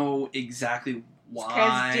don't know exactly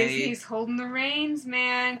why. Because Disney's holding the reins,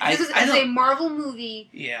 man. This is a Marvel movie.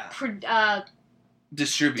 Yeah.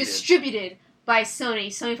 Distributed by Sony.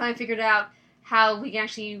 Sony finally figured out how we can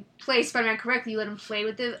actually play Spider-Man correctly. You let him play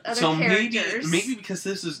with the other characters. Maybe because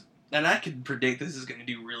this is, and I could predict this is going to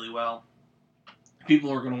do really well.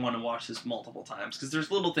 People are going to want to watch this multiple times because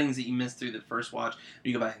there's little things that you miss through the first watch.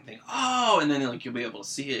 You go back and think, oh, and then like you'll be able to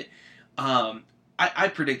see it. I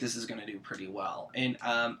predict this is going to do pretty well. And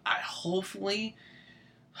I hopefully,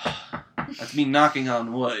 that's me knocking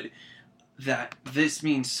on wood, that this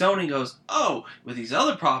means Sony goes, oh, with these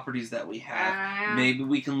other properties that we have, maybe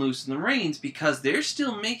we can loosen the reins because they're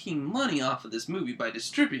still making money off of this movie by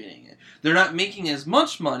distributing it. They're not making as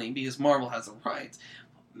much money because Marvel has the rights.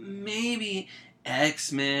 Maybe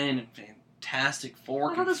X-Men and Fantastic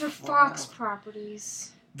Four. I thought those were Fox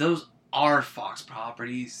properties. Those are Fox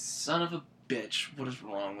properties. Son of a bitch. What is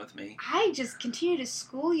wrong with me? I just continue to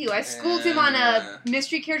school you. I schooled him on a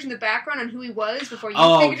mystery character in the background on who he was before you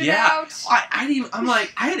figured it out. I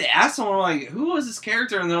had to ask someone, like, who was this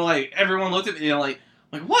character? And they're like, everyone looked at me and like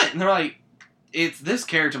what? And they're like, it's this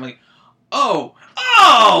character. I'm like, oh,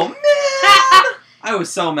 man! I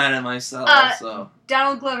was so mad at myself.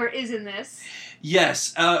 Donald Glover is in this.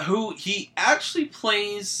 Yes, who he actually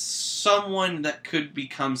plays someone that could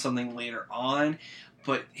become something later on,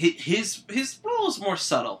 but his role is more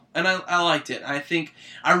subtle, and I liked it. I think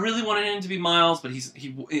I really wanted him to be Miles, but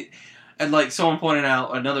and like someone pointed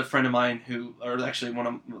out, another friend of mine or actually one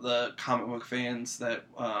of the comic book fans that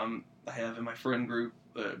I have in my friend group,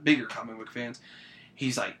 bigger comic book fans,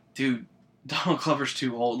 he's like, dude, Donald Glover's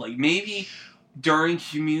too old. Like maybe during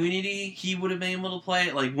Community, he would have been able to play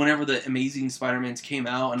it. Like, whenever the Amazing Spider-Mans came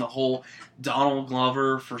out and the whole Donald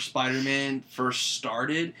Glover for Spider-Man first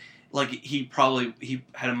started, like, he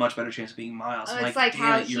had a much better chance of being Miles. Oh, it's like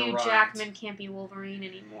how Hugh Jackman can't be Wolverine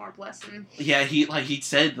anymore, bless him. Yeah, he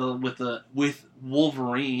said with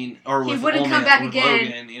Wolverine, or he with wouldn't come back again,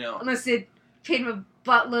 Logan, you know. Unless it paid him a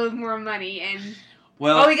buttload more money, and...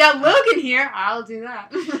 Well, we got Logan here, I'll do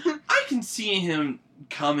that. I can see him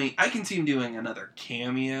doing another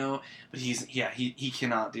cameo, but he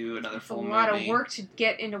cannot do another full movie. It's a lot of work to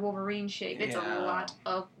get into Wolverine shape. It's a lot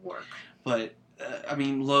of work. But, I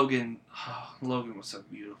mean, Logan was so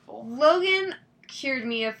beautiful. Logan cured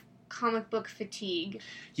me of comic book fatigue.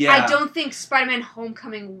 Yeah. I don't think Spider-Man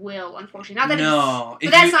Homecoming will, unfortunately. Not that no.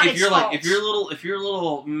 But that's not its fault. If you're a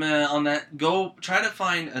little meh on that, go try to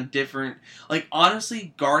find a different... Like,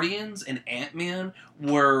 honestly, Guardians and Ant-Man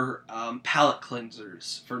were palate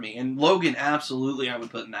cleansers for me. And Logan, absolutely, I would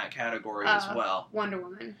put in that category as well. Wonder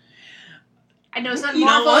Woman. I know it's not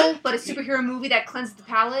Marvel, but a superhero movie that cleanses the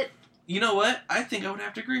palate. You know what? I think I would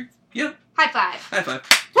have to agree. Yep. High five. High five.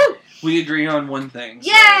 Woo! We agree on one thing. So,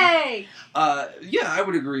 yay! Yeah, I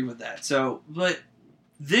would agree with that. So, but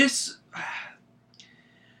this...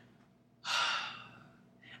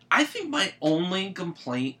 I think my only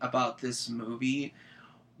complaint about this movie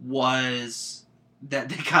was that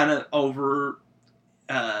they kind of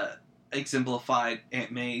exemplified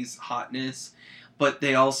Aunt May's hotness, but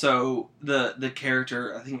they also, the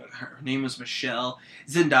character, I think her name was Michelle,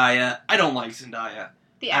 Zendaya, I don't like Zendaya.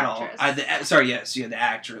 The actress. The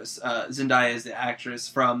actress. Zendaya is the actress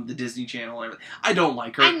from the Disney Channel and everything. I don't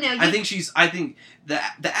like her. I know. I think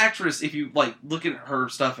the actress, if you like look at her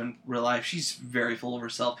stuff in real life, she's very full of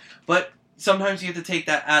herself. But sometimes you have to take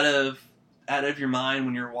that out of your mind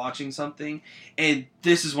when you're watching something, and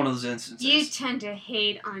this is one of those instances. You tend to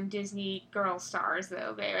hate on Disney girl stars,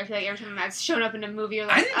 though, babe. I feel like every time that's shown up in a movie, you're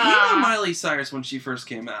like, I didn't hate on Miley Cyrus when she first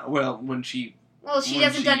came out. Well, she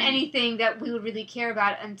hasn't done anything that we would really care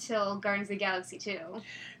about until Guardians of the Galaxy 2.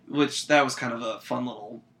 Which, that was kind of a fun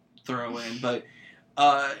little throw-in, but,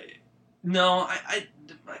 no, I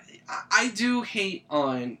do hate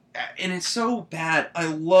on, and it's so bad, I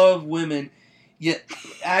love women, yet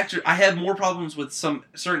I have more problems with some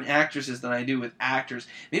certain actresses than I do with actors.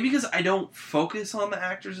 Maybe because I don't focus on the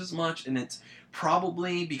actors as much, and it's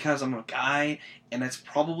probably because I'm a guy, and that's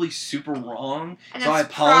probably super wrong. So I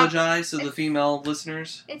apologize to the female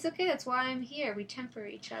listeners. It's okay, that's why I'm here. We temper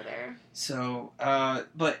each other. So,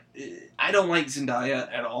 but I don't like Zendaya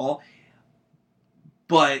at all.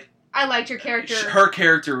 But I liked her character. Her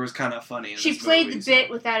character was kind of funny. She played the bit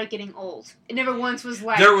without it getting old. It never once was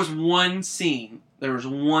like... There was one scene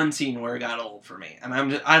where it got old for me. And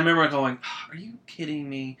I remember going, are you kidding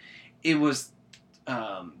me? It was...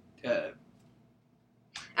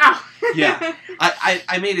 yeah,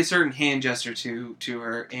 I made a certain hand gesture to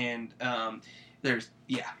her, and it's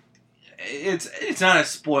not a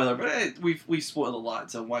spoiler, but we've spoiled a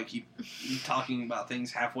lot, so why keep talking about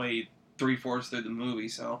things halfway, 3/4 through the movie?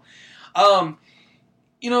 So,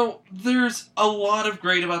 there's a lot of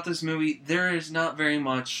great about this movie. There is not very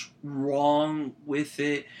much wrong with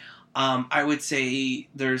it. I would say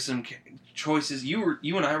there's some choices. You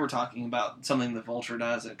and I were talking about something the Vulture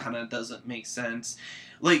does that kind of doesn't make sense.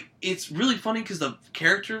 Like, it's really funny because the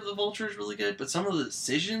character of the Vulture is really good, but some of the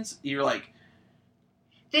decisions, you're like...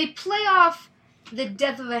 They play off the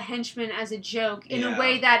death of a henchman as a joke in a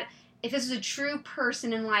way that if this was a true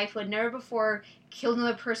person in life who had never before killed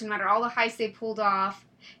another person, no matter all the heists they pulled off,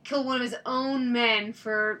 killed one of his own men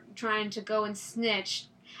for trying to go and snitch,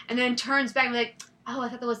 and then turns back and be like, oh, I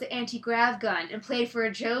thought that was the anti-grav gun, and played for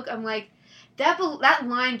a joke, I'm like, that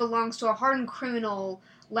line belongs to a hardened criminal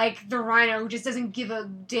like the Rhino, who just doesn't give a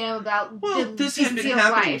damn about the this had been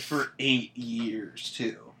happening for 8 years,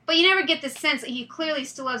 too. But you never get the sense that he clearly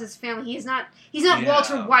still loves his family. He's not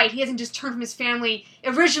Walter White. He hasn't just turned from his family.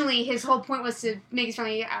 Originally, his whole point was to make his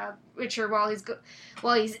family richer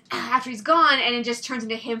after he's gone, and it just turns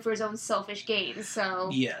into him for his own selfish gain.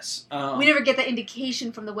 So yes, we never get that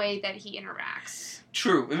indication from the way that he interacts.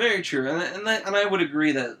 True, very true, and I would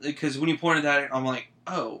agree that, because when you pointed that out, I'm like,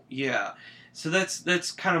 oh yeah. So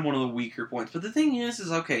that's kind of one of the weaker points. But the thing is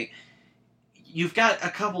okay, you've got a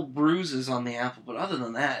couple bruises on the apple, but other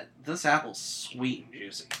than that, this apple's sweet and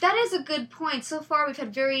juicy. That is a good point. So far, we've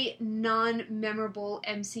had very non-memorable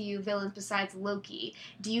MCU villains besides Loki.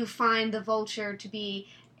 Do you find the Vulture to be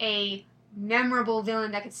a memorable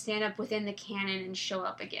villain that could stand up within the canon and show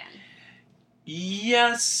up again?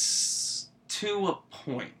 Yes, to a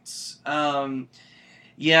point.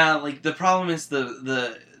 Yeah, like, the problem is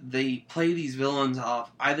the they play these villains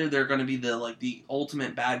off. Either they're going to be the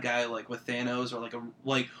ultimate bad guy, like with Thanos, or like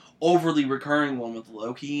a overly recurring one with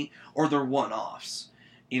Loki, or they're one-offs.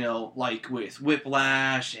 You know, like with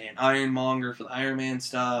Whiplash and Ironmonger for the Iron Man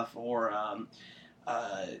stuff, or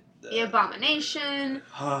the Abomination.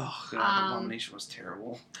 Oh god, the Abomination was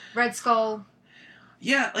terrible. Red Skull.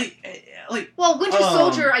 Yeah, Well, Winter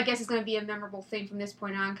Soldier, I guess, is going to be a memorable thing from this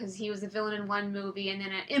point on, because he was a villain in one movie and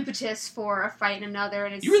then an impetus for a fight in another.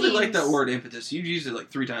 And you really like that word, impetus. You've used it like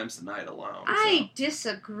 3 times tonight alone. I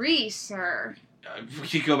disagree, sir. We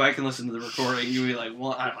could go back and listen to the recording. You'd be like,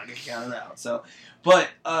 well, I can count it out. So, but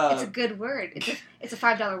it's a good word. It's a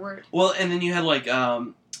 $5 word. Well, and then you had like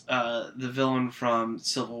the villain from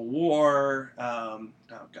Civil War. Oh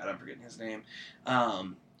God, I'm forgetting his name.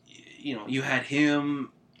 You know, you had him.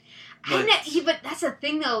 But that's the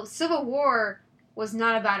thing, though. Civil War was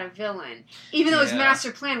not about a villain, even though his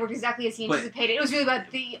master plan worked exactly as he anticipated. It was really about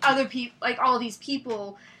the other people, like all of these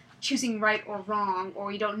people choosing right or wrong,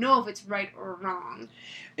 or you don't know if it's right or wrong.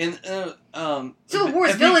 And Civil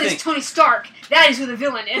War's villain is Tony Stark. That is who the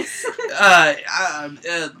villain is.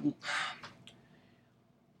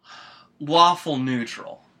 Lawful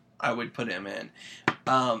neutral, I would put him in.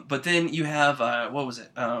 But then you have what was it?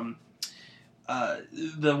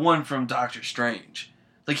 The one from Doctor Strange.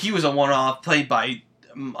 Like he was a one-off played by.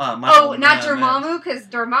 Michael not Dormammu, because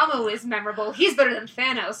Dormammu is memorable. He's better than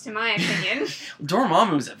Thanos, to my opinion.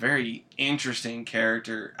 Dormammu is a very interesting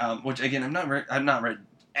character, which again I've not read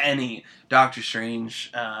any Doctor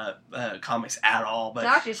Strange comics at all, but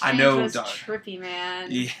Doctor Strange was trippy, man.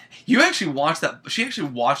 Yeah. You actually watched that. She actually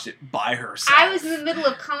watched it by herself. I was in the middle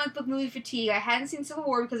of comic book movie fatigue. I hadn't seen Civil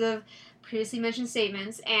War because of previously mentioned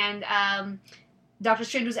statements, and Doctor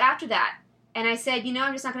Strange was after that. And I said,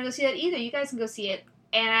 I'm just not going to go see that either. You guys can go see it.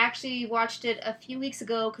 And I actually watched it a few weeks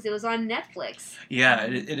ago because it was on Netflix. Yeah,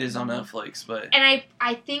 it is on Netflix, but... And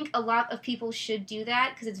I think a lot of people should do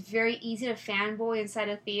that because it's very easy to fanboy inside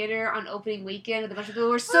a theater on opening weekend with a bunch of people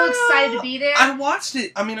who are so excited to be there. I watched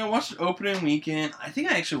it opening weekend. I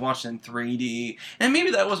think I actually watched it in 3D. And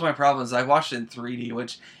maybe that was my problem, is I watched it in 3D,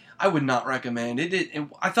 which I would not recommend.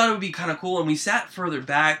 I thought it would be kind of cool, and we sat further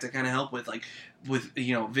back to kind of help with,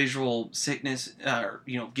 visual sickness, or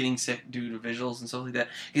getting sick due to visuals and stuff like that.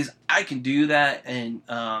 Because I can do that, and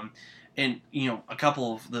a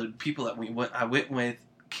couple of the people that I went with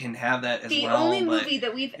can have that as well. The only movie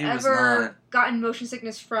that we've ever gotten motion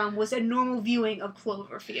sickness from was a normal viewing of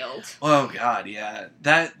Cloverfield. Oh God, yeah.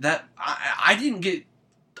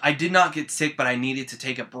 I did not get sick, but I needed to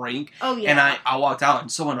take a break. Oh, yeah. And I walked out,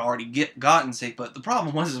 and someone had already gotten sick. But the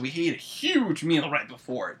problem was we ate a huge meal right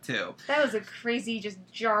before it, too. That was a crazy, just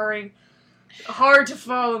jarring,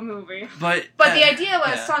 hard-to-follow movie. But the idea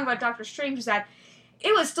I was talking about Doctor Strange was that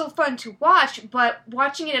it was still fun to watch, but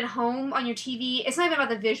watching it at home on your TV, it's not even about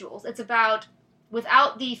the visuals. It's about,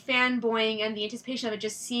 without the fanboying and the anticipation of it,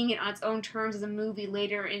 just seeing it on its own terms as a movie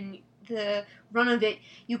later in the run of it,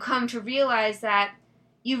 you come to realize that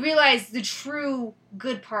you realize the true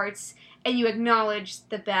good parts, and you acknowledge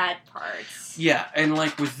the bad parts. Yeah, and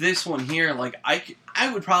with this one here,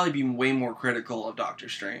 I would probably be way more critical of Doctor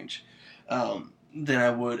Strange than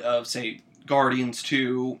I would of, say, Guardians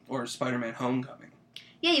 2 or Spider-Man Homecoming.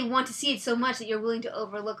 Yeah, you want to see it so much that you're willing to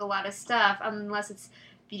overlook a lot of stuff, unless it's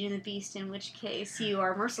Beauty and the Beast, in which case you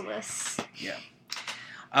are merciless. Yeah.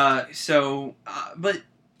 But,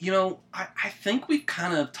 I think we've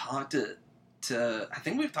kind of talked I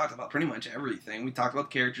think we've talked about pretty much everything. We talked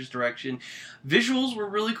about the characters' direction. Visuals were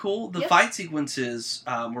really cool. The fight sequences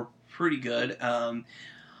were pretty good. Not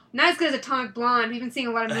as good as Atomic Blonde. We've been seeing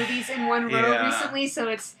a lot of movies in one row recently, so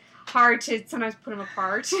it's hard to sometimes put them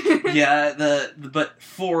apart. Yeah, but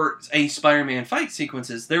for a Spider-Man fight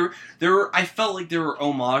sequences, there were I felt like there were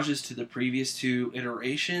homages to the previous 2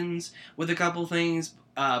 iterations with a couple things.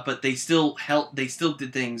 But they still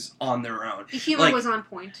did things on their own. The humor was on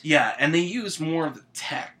point. Yeah, and they used more of the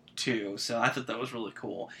tech too, so I thought that was really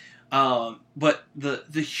cool. But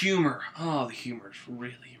the humor, the humor is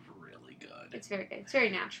really, really good. It's very good. It's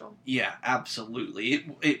very natural. Yeah,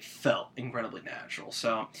 absolutely. It felt incredibly natural.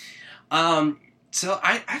 So, I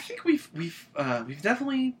think we've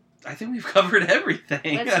definitely. I think we've covered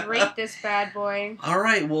everything. Let's rate this bad boy. All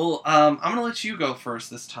right, well, I'm going to let you go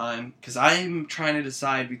first this time, because I'm trying to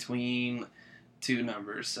decide between 2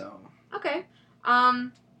 numbers, so... Okay. I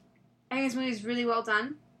think this movie is really well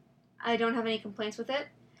done. I don't have any complaints with it.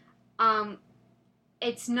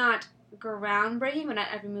 It's not groundbreaking, but not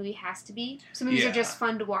every movie has to be. Some movies are just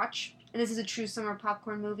fun to watch, and this is a true summer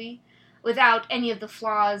popcorn movie, without any of the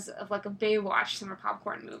flaws of, a Baywatch summer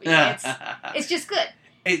popcorn movie. It's just good.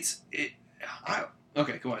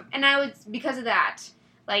 Okay, go ahead. And I would, because of that,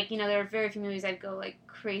 like, there are very few movies I'd go, like,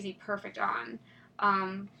 crazy perfect on.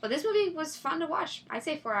 But this movie was fun to watch. I'd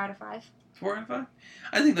say 4 out of 5. 4 out of 5?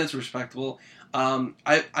 I think that's respectable. I'm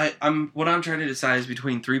what I'm trying to decide is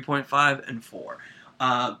between 3.5 and 4.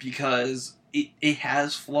 Because it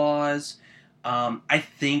has flaws. I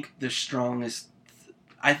think the strongest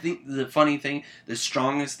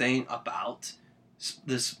thing about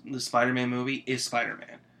the Spider-Man movie is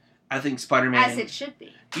Spider-Man. I think Spider-Man, as it should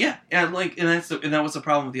be. Yeah, and that was the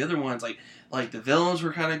problem with the other ones. Like the villains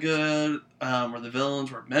were kind of good, or the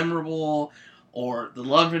villains were memorable, or the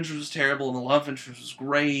love interest was terrible and the love interest was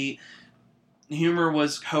great. The humor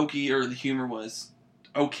was hokey, or the humor was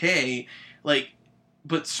okay.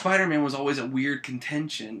 But Spider-Man was always a weird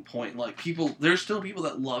contention point. Like, there's still people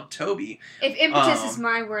that love Tobey. If impetus is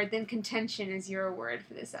my word, then contention is your word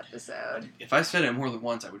for this episode. If I said it more than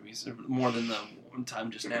once, I would be more than the one time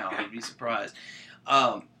just now. I'd be surprised.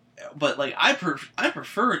 But like, I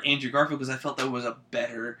preferred Andrew Garfield because I felt that was a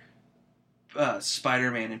better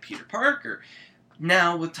Spider-Man and Peter Parker.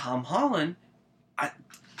 Now with Tom Holland,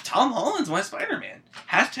 Tom Holland's my Spider-Man.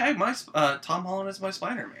 Hashtag Tom Holland is my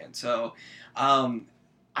Spider-Man. So.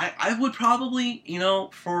 I would probably,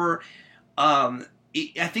 I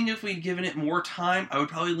think if we'd given it more time, I would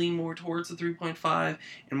probably lean more towards the 3.5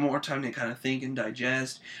 and more time to kind of think and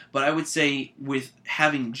digest. But I would say with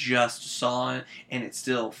having just saw it and it's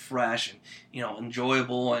still fresh and,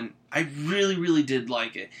 enjoyable, and I really, really did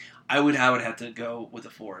like it, I would have to go with a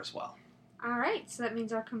 4 as well. Alright, so that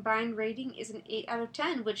means our combined rating is an 8 out of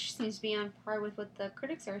 10, which seems to be on par with what the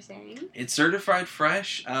critics are saying. It's certified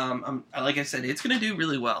fresh. Like I said, it's going to do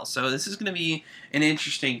really well. So this is going to be an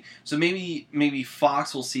interesting... So maybe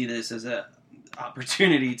Fox will see this as an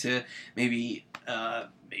opportunity to maybe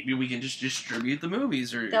we can just distribute the movies.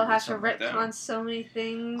 They'll have to retcon so many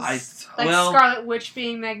things. Scarlet Witch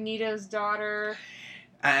being Magneto's daughter...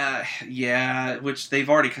 yeah, which they've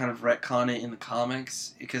already kind of retconned it in the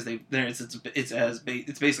comics because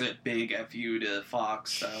it's basically a big FU to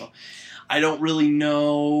Fox. So I don't really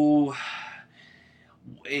know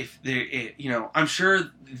if I'm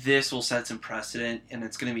sure this will set some precedent, and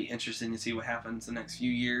it's going to be interesting to see what happens the next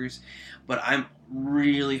few years. But I'm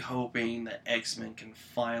really hoping that X-Men can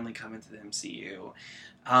finally come into the MCU.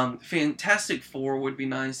 Fantastic Four would be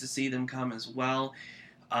nice to see them come as well.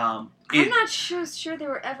 I'm not sure they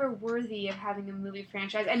were ever worthy of having a movie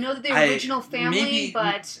franchise. I know that the original family,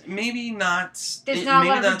 but maybe not. There's not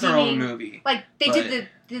maybe a lot of not their own movie. Like they did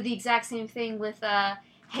the exact same thing with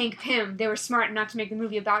Hank Pym. They were smart not to make the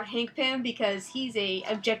movie about Hank Pym because he's a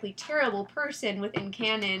objectively terrible person within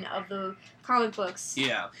canon of the comic books.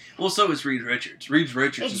 Yeah. Well, so is Reed Richards. Reed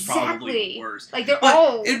Richards is probably worse. Like, they're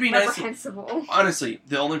all reprehensible. Nice honestly,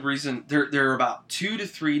 the only reason... There are about 2 to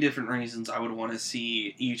 3 different reasons I would want to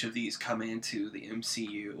see each of these come into the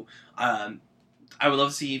MCU. I would love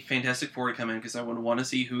to see Fantastic Four come in because I would want to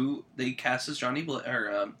see who they cast as Johnny Blaze...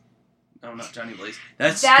 No, not Johnny Blaze.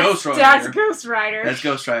 That's Ghost Rider. That's Ghost Rider. That's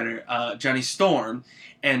Ghost Rider. Johnny Storm.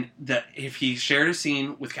 And that if he shared a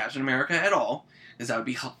scene with Captain America at all, because that would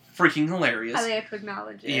be freaking hilarious. I like to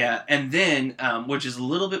acknowledge it. Yeah, and then, which is a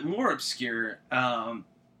little bit more obscure,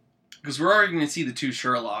 because we're already going to see the 2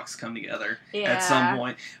 Sherlocks come together at some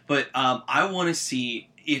point. But I want to see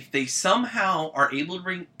if they somehow are able to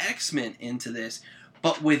bring X-Men into this,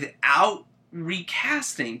 but without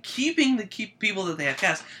recasting, keeping the people that they have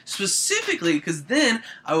cast, specifically because then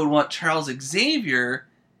I would want Charles Xavier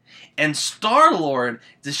and Star-Lord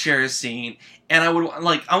to share a scene, and I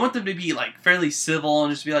want them to be fairly civil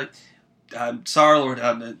and just be like, Star-Lord,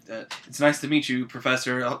 it's nice to meet you,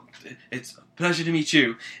 Professor. It's a pleasure to meet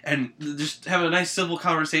you, and just have a nice civil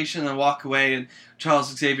conversation and walk away. And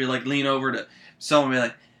Charles Xavier lean over to someone and be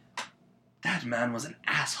like, that man was an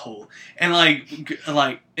asshole. And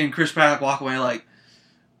and Chris Pratt walk away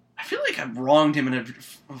I feel like I've wronged him in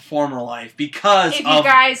a former life because if you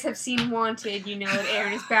guys have seen Wanted, you know what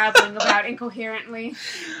Aaron is babbling about incoherently.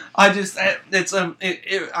 I don't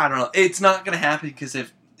know. It's not gonna happen because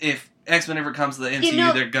if X-Men ever comes to the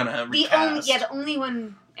MCU, they're gonna recast. The only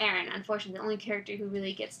one, Aaron, unfortunately, the only character who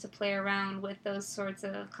really gets to play around with those sorts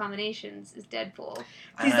of combinations is Deadpool.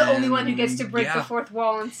 He's the only one who gets to break the fourth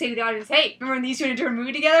wall and say to the audience, hey, remember when these two do a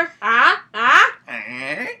movie together? I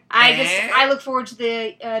look forward to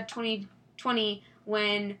the 2020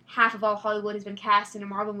 when half of all Hollywood has been cast in a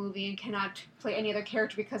Marvel movie and cannot play any other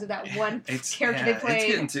character because of that one character they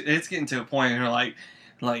played. It's getting to a point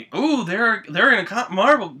where ooh, they're in a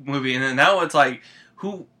Marvel movie, and then now it's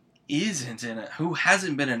who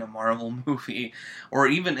hasn't been in a Marvel movie, or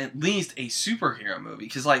even at least a superhero movie?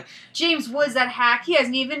 Because, like... James Woods, that hack, he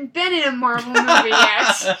hasn't even been in a Marvel movie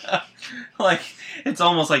yet. Like, it's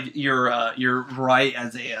almost like you're right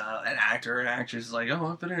as an actor or actress. Like, oh,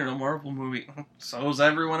 I've been in a Marvel movie. So's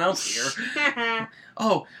everyone else here.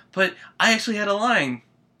 Oh, but I actually had a line.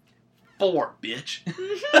 4, bitch.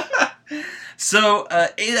 So,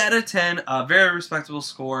 8 out of 10, a very respectable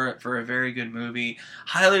score for a very good movie.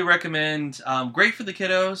 Highly recommend. Great for the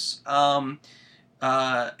kiddos,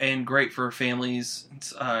 and great for families,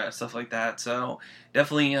 stuff like that. So,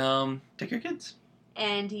 definitely take your kids.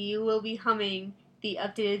 And you will be humming the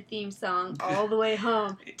updated theme song all the way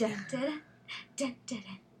home. Dun, dun, dun, dun,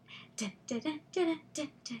 dun, dun, dun, dun, dun,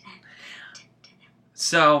 dun.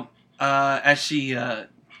 So, as she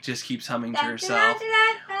just keeps humming to herself,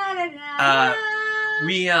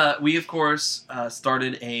 we of course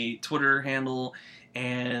started a Twitter handle,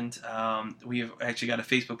 and we have actually got a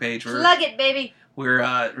Facebook page. Plug it, baby.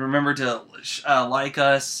 We're remember to like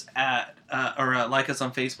us at like us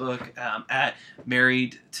on Facebook at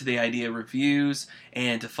Married to the Idea Reviews,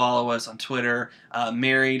 and to follow us on Twitter,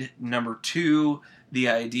 married2 the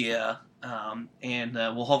idea, and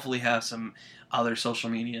we'll hopefully have some other social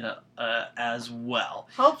media as well.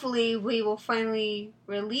 Hopefully we will finally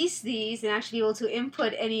release these and actually be able to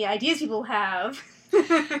input any ideas people have.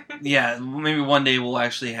 Yeah, maybe one day we'll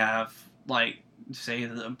actually have, like, say,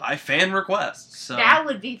 by fan requests. So that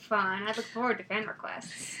would be fun. I look forward to fan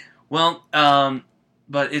requests. Well,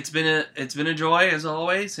 but it's been a joy as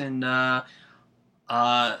always, and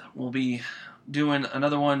we'll be doing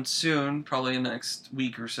another one soon, probably in the next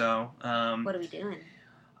week or so. What are we doing?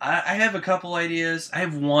 I have a couple ideas. I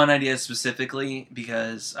have one idea specifically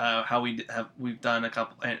because we've done a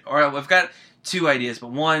couple, or I've got 2 ideas,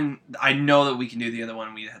 but one I know that we can do. The other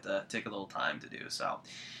one we have to take a little time to do. So,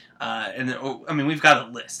 and then, I mean, we've got a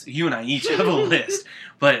list. You and I each have a list,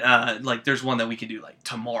 but like there's one that we can do like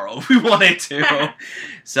tomorrow if we wanted to.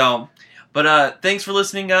 So, but thanks for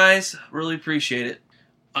listening, guys. Really appreciate it.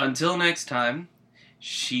 Until next time,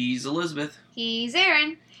 she's Elizabeth. He's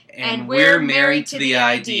Aaron. And we're married to the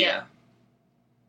idea.